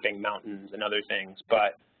and mapping mountains and other things.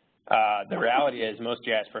 But the reality is most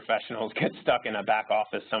GIS professionals get stuck in a back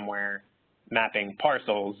office somewhere mapping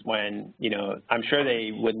parcels when, I'm sure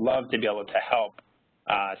they would love to be able to help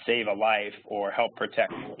save a life or help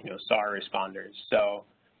protect, SAR responders. So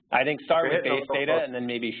I think start with base data and then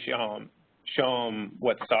maybe show them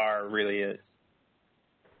what SAR really is.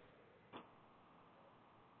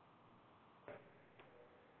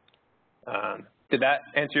 Did that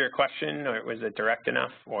answer your question, or was it direct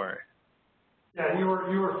enough, or? Yeah, you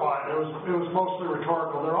were fine. It was mostly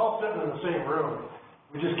rhetorical. They're all sitting in the same room.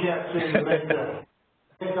 We just can't seem to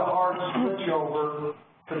make the hard switch over,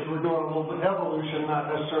 because we're doing a little bit of evolution,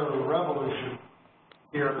 not necessarily revolution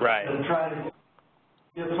here. Right. And trying to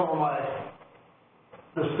get some of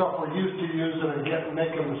the stuff we're used to using and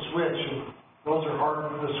make them the switch. And those are hard.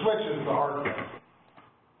 The switch is the hard thing.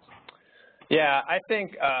 Yeah, I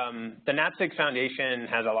think the NAPSG Foundation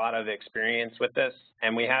has a lot of experience with this,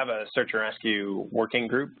 and we have a search and rescue working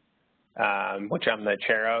group, which I'm the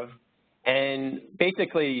chair of. And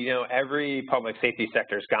basically, every public safety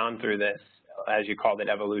sector has gone through this, as you called it,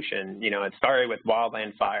 evolution. It started with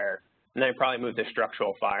wildland fire, and then it probably moved to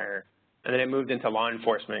structural fire, and then it moved into law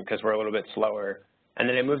enforcement because we're a little bit slower, and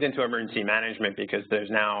then it moved into emergency management because there's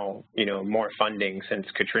now, more funding since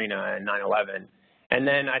Katrina and 9/11. And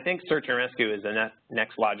then I think search and rescue is the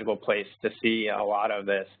next logical place to see a lot of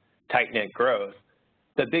this tight-knit growth.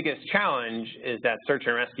 The biggest challenge is that search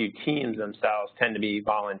and rescue teams themselves tend to be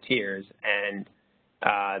volunteers, and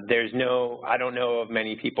I don't know of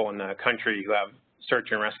many people in the country who have search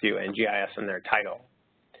and rescue and GIS in their title.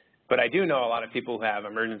 But I do know a lot of people who have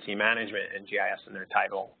emergency management and GIS in their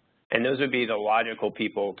title, and those would be the logical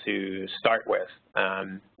people to start with.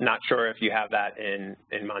 Not sure if you have that in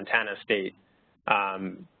Montana State.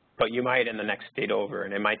 But you might in the next state over,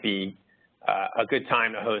 and it might be a good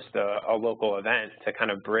time to host a local event to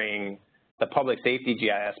kind of bring the public safety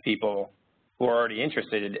GIS people who are already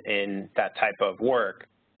interested in that type of work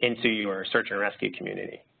into your search and rescue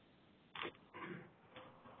community.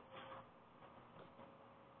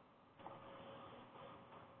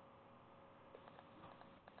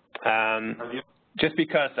 Just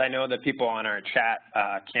because I know that people on our chat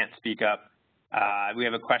can't speak up, we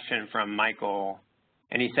have a question from Michael,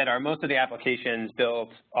 and he said, are most of the applications built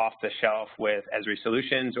off the shelf with Esri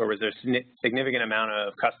solutions, or was there a significant amount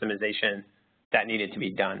of customization that needed to be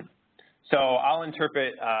done? So I'll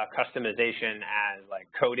interpret customization as like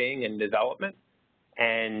coding and development,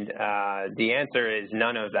 and the answer is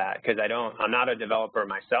none of that, because I'm not a developer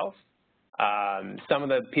myself. Some of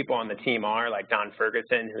the people on the team are, like Don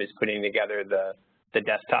Ferguson, who is putting together the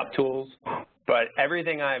desktop tools. But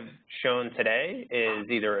everything I've shown today is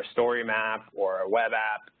either a story map or a web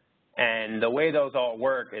app. And the way those all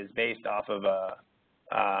work is based off of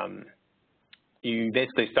you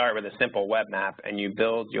basically start with a simple web map and you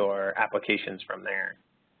build your applications from there.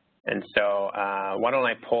 And so why don't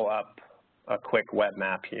I pull up a quick web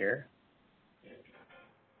map here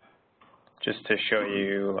just to show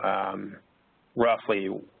you roughly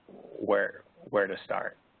where to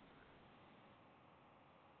start.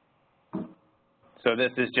 So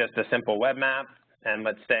this is just a simple web map, and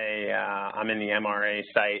let's say I'm in the MRA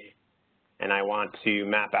site and I want to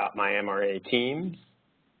map out my MRA teams.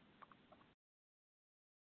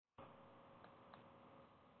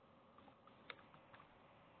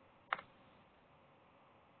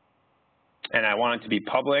 And I want it to be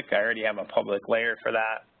public. I already have a public layer for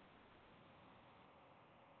that.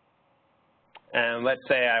 And let's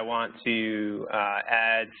say I want to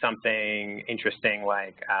add something interesting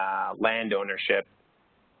like land ownership.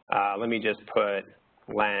 Let me just put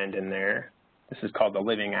land in there. This is called the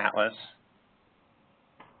Living Atlas.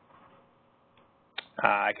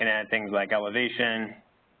 I can add things like elevation,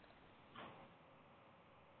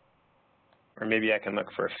 or maybe I can look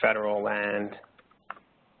for federal land.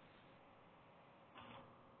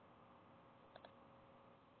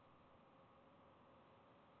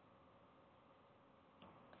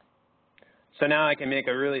 So now I can make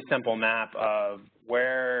a really simple map of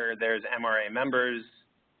where there's MRA members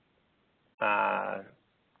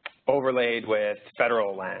overlaid with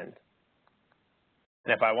federal land.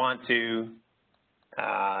 And if I want to,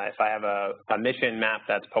 if I have a mission map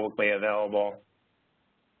that's publicly available,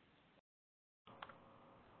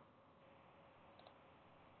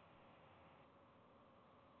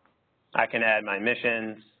 I can add my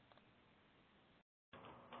missions.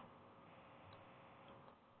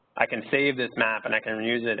 I can save this map and I can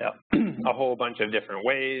use it a whole bunch of different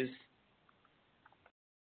ways.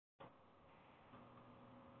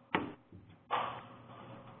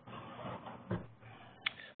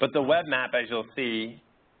 But the web map, as you'll see,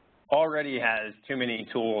 already has too many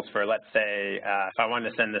tools for, let's say, if I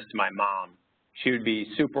wanted to send this to my mom, she would be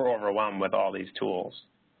super overwhelmed with all these tools.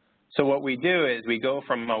 So what we do is we go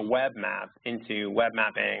from a web map into web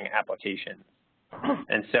mapping applications.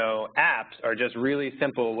 And so apps are just really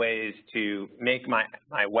simple ways to make my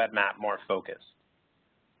web map more focused.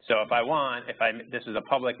 So if this is a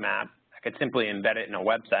public map, I could simply embed it in a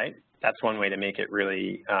website. That's one way to make it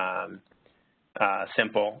really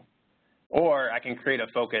simple. Or I can create a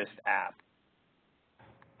focused app.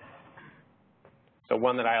 So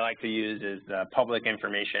one that I like to use is the public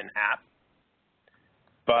information app.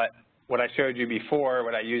 But what I showed you before,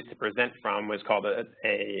 what I used to present from was called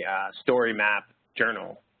a story map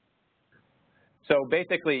journal. So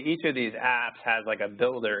basically, each of these apps has like a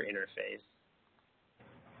builder interface.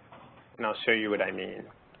 And I'll show you what I mean.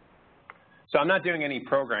 So I'm not doing any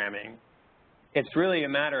programming. It's really a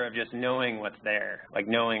matter of just knowing what's there, like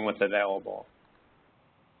knowing what's available.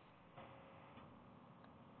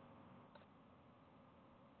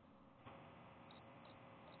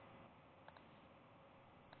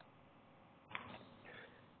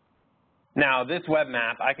 Now, this web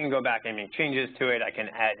map, I can go back and make changes to it. I can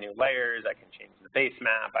add new layers. I can change the base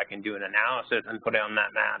map. I can do an analysis and put it on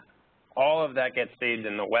that map. All of that gets saved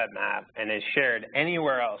in the web map and is shared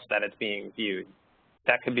anywhere else that it's being viewed.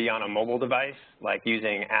 That could be on a mobile device, like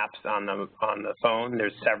using apps on the phone.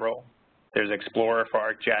 There's several. There's Explorer for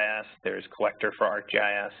ArcGIS. There's Collector for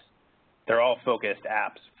ArcGIS. They're all focused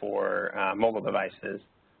apps for mobile devices.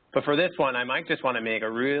 But for this one, I might just want to make a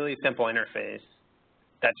really simple interface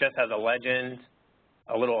that just has a legend,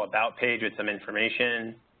 a little about page with some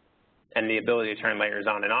information, and the ability to turn layers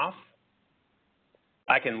on and off.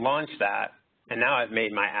 I can launch that, and now I've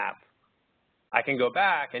made my app. I can go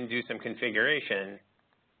back and do some configuration,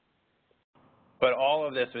 but all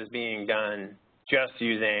of this was being done just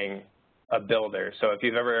using a builder. So if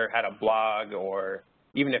you've ever had a blog, or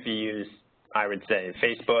even if you use, I would say,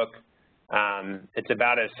 Facebook, it's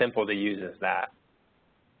about as simple to use as that.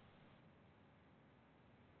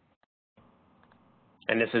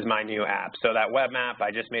 And this is my new app. So that web map,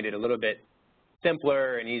 I just made it a little bit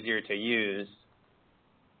simpler and easier to use.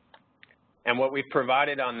 And what we've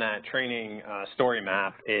provided on that training story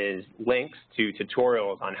map is links to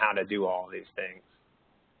tutorials on how to do all of these things.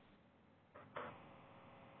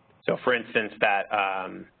 So for instance, that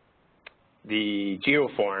the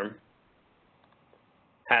geoform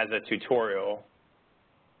has a tutorial.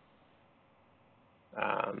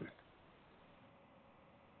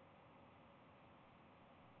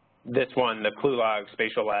 This one, the ClueLog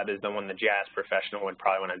Spatial Lab, is the one the GIS professional would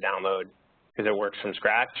probably want to download because it works from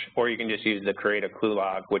scratch, or you can just use the Create a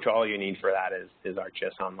ClueLog, which all you need for that is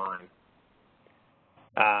ArcGIS Online.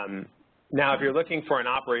 Now, if you're looking for an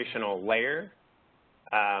operational layer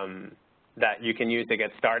that you can use to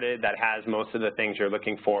get started that has most of the things you're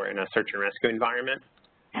looking for in a search and rescue environment,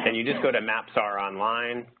 then you just go to MapSAR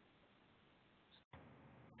Online.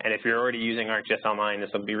 And if you're already using ArcGIS Online,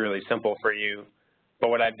 this will be really simple for you. But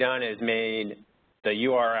what I've done is made the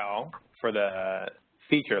URL for the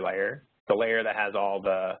feature layer, the layer that has all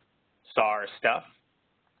the SAR stuff,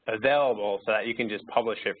 available so that you can just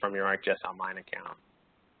publish it from your ArcGIS Online account.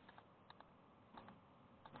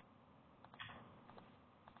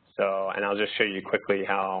 So, and I'll just show you quickly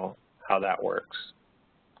how that works.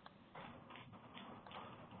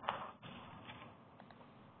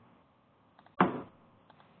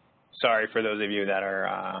 Sorry for those of you that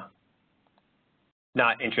are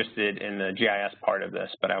not interested in the GIS part of this,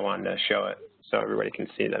 but I wanted to show it so everybody can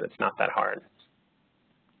see that it's not that hard.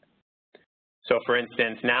 So for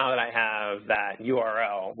instance, now that I have that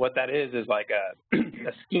URL, what that is like a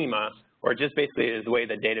schema, or just basically is the way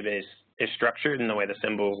the database is structured and the way the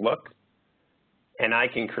symbols look. And I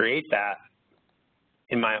can create that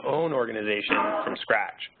in my own organization from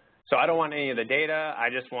scratch. So I don't want any of the data. I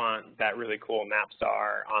just want that really cool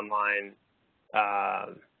MapSAR Online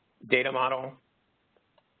data model.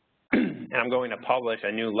 And I'm going to publish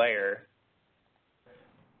a new layer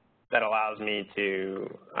that allows me to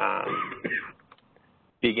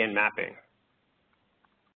begin mapping.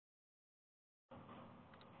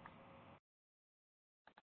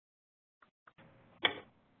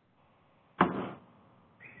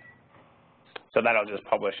 So that'll just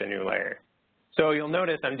publish a new layer. So you'll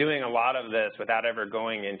notice I'm doing a lot of this without ever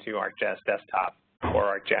going into ArcGIS Desktop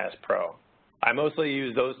or ArcGIS Pro. I mostly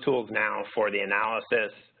use those tools now for the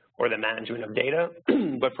analysis or the management of data,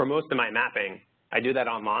 but for most of my mapping, I do that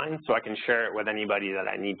online so I can share it with anybody that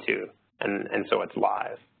I need to, and so it's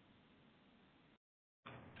live.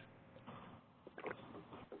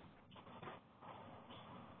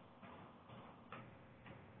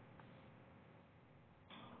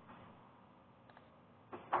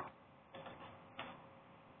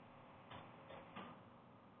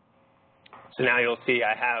 So now you'll see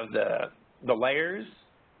I have the layers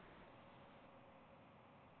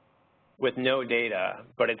with no data,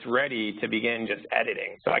 but it's ready to begin just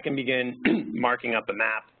editing. So I can begin marking up the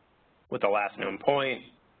map with the last known point,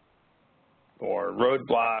 or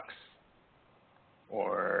roadblocks,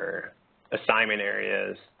 or assignment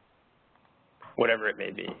areas, whatever it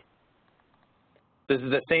may be. This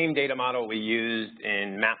is the same data model we used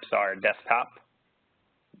in MapSAR desktop,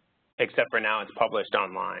 except for now it's published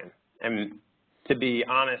online. And to be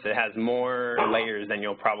honest, it has more layers than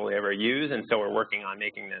you'll probably ever use, and so we're working on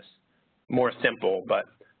making this more simple. But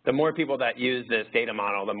the more people that use this data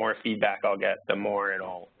model, the more feedback I'll get, the more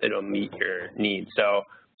it'll meet your needs. So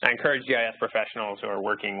I encourage GIS professionals who are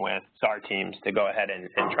working with SAR teams to go ahead and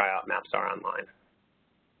try out MapSAR online.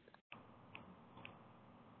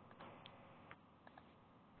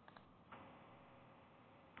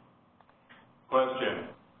 Question.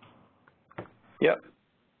 Yep.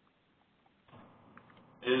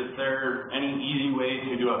 Is there any easy way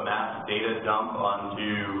to do a map data dump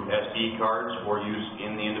onto SD cards for use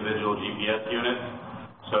in the individual GPS units?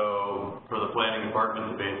 So for the planning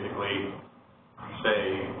department to basically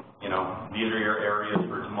say, you know, these are your areas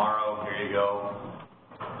for tomorrow, here you go,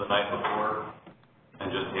 the night before,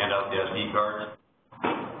 and just hand out the SD cards?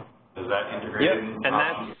 Is that integrated?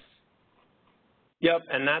 Yep,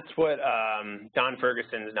 and that's what Don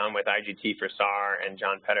Ferguson's done with IGT for SAR and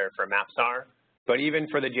John Petter for MapSAR. But even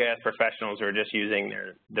for the GIS professionals who are just using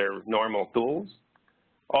their normal tools,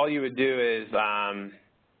 all you would do is,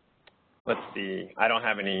 let's see, I don't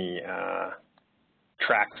have any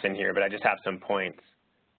tracks in here, but I just have some points.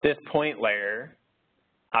 This point layer,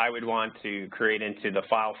 I would want to create into the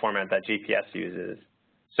file format that GPS uses.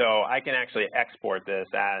 So I can actually export this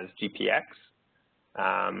as GPX,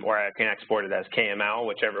 or I can export it as KML,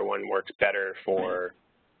 whichever one works better for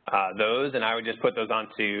those, and I would just put those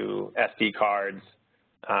onto SD cards,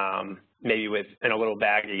 maybe in a little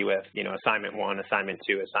baggie with, you know, assignment 1, assignment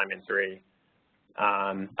 2, assignment 3.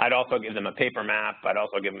 I'd also give them a paper map. I'd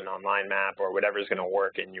also give them an online map or whatever is going to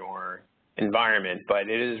work in your environment, but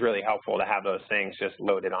it is really helpful to have those things just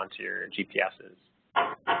loaded onto your GPSs.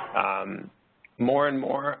 More and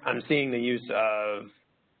more, I'm seeing the use of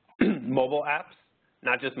mobile apps.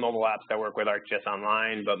 Not just mobile apps that work with ArcGIS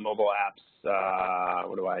Online, but mobile apps,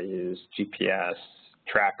 what do I use? GPS,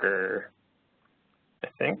 tracker, I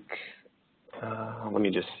think. Let me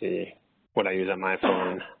just see what I use on my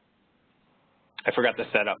phone. I forgot to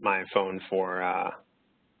set up my phone for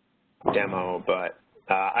demo, but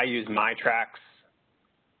I use MyTracks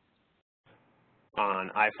on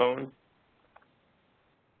iPhone.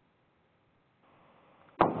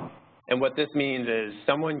 And what this means is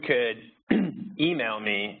someone could email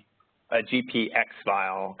me a GPX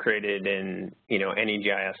file created in, you know, any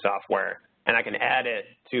GIS software, and I can add it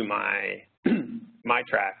to my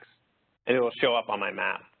MyTracks, and it will show up on my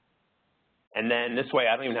map. And then this way,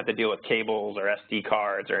 I don't even have to deal with cables or SD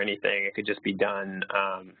cards or anything. It could just be done,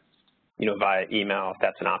 you know, via email if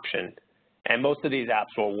that's an option. And most of these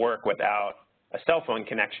apps will work without a cell phone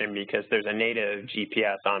connection because there's a native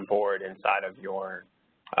GPS on board inside of your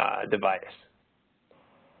device.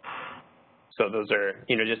 So those are,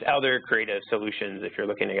 you know, just other creative solutions if you're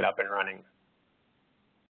looking to get up and running.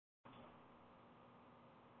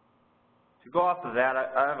 To go off of that,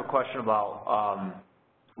 I have a question about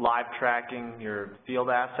live tracking your field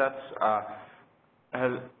assets. Are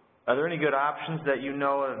there any good options that you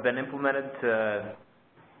know have been implemented to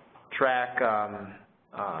track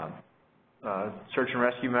search and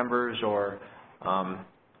rescue members or,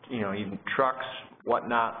 you know, even trucks,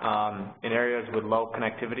 whatnot, in areas with low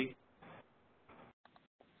connectivity?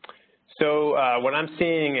 So what I'm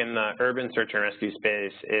seeing in the urban search and rescue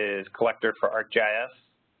space is Collector for ArcGIS.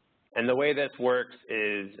 And the way this works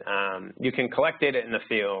is you can collect data in the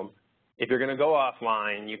field. If you're going to go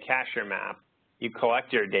offline, you cache your map. you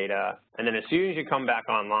collect your data, and then as soon as you come back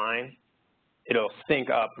online, it'll sync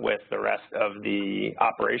up with the rest of the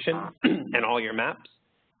operation and all your maps.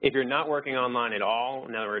 If you're not working online at all,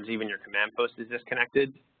 in other words, even your command post is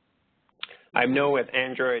disconnected, I know with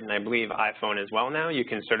Android and I believe iPhone as well now, you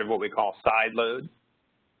can sort of what we call side load.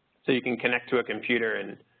 So you can connect to a computer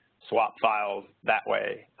and swap files that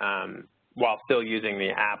way while still using the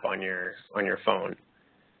app on your phone.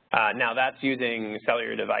 Now that's using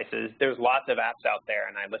cellular devices. There's lots of apps out there,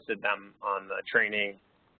 and I listed them on the training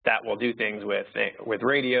that will do things with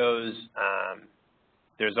radios.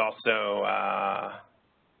 There's also,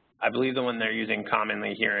 I believe the one they're using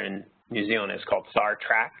commonly here in New Zealand is called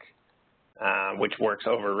SARGIS, which works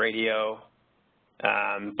over radio.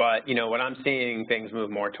 But, you know, what I'm seeing things move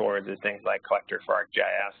more towards is things like Collector for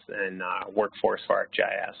ArcGIS and Workforce for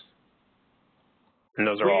ArcGIS. And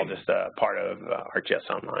those are all just part of ArcGIS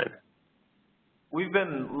Online. We've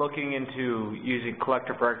been looking into using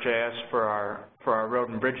Collector for ArcGIS for our road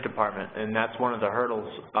and bridge department, and that's one of the hurdles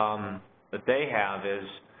that they have is,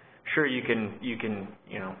 sure, you can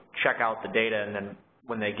you know, check out the data, and then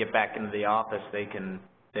when they get back into the office, they can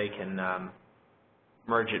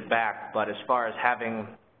merge it back. But as far as having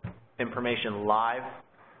information live,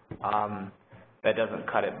 that doesn't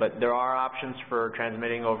cut it. But there are options for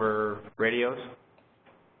transmitting over radios.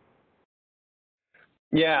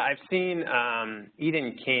 Yeah, I've seen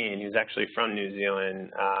Eden Kane, who's actually from New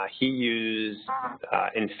Zealand. He used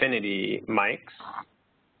Infinity mics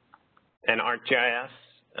and ArcGIS,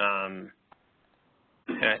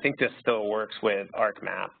 and I think this still works with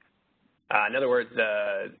ArcMap. In other words,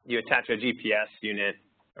 you attach a GPS unit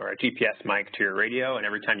or a GPS mic to your radio, and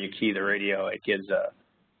every time you key the radio, it gives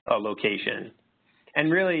a location.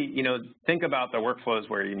 And really, you know, think about the workflows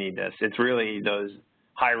where you need this. It's really those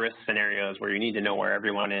high-risk scenarios where you need to know where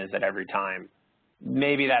everyone is at every time.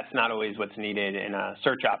 Maybe that's not always what's needed in a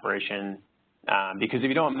search operation, because if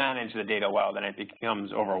you don't manage the data well, then it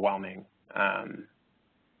becomes overwhelming.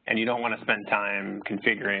 And you don't want to spend time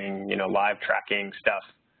configuring, you know, live tracking stuff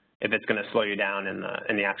if it's going to slow you down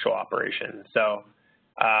in the actual operation. So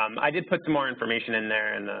I did put some more information in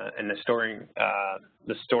there in the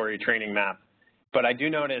story training map. But I do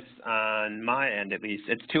notice on my end, at least,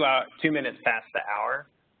 it's 2 minutes past the hour.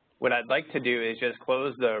 What I'd like to do is just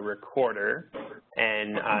close the recorder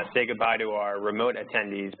and say goodbye to our remote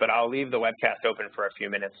attendees, but I'll leave the webcast open for a few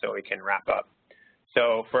minutes so we can wrap up.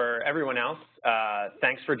 So for everyone else,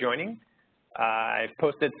 thanks for joining. I've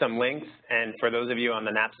posted some links, and for those of you on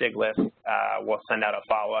the NAPSIG list, we'll send out a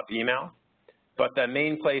follow-up email. But the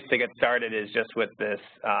main place to get started is just with this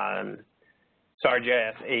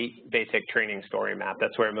SARGIS 8 basic training story map.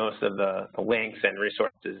 That's where most of the links and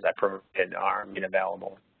resources I provided are made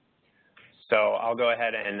available. So I'll go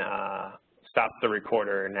ahead and stop the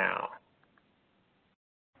recorder now.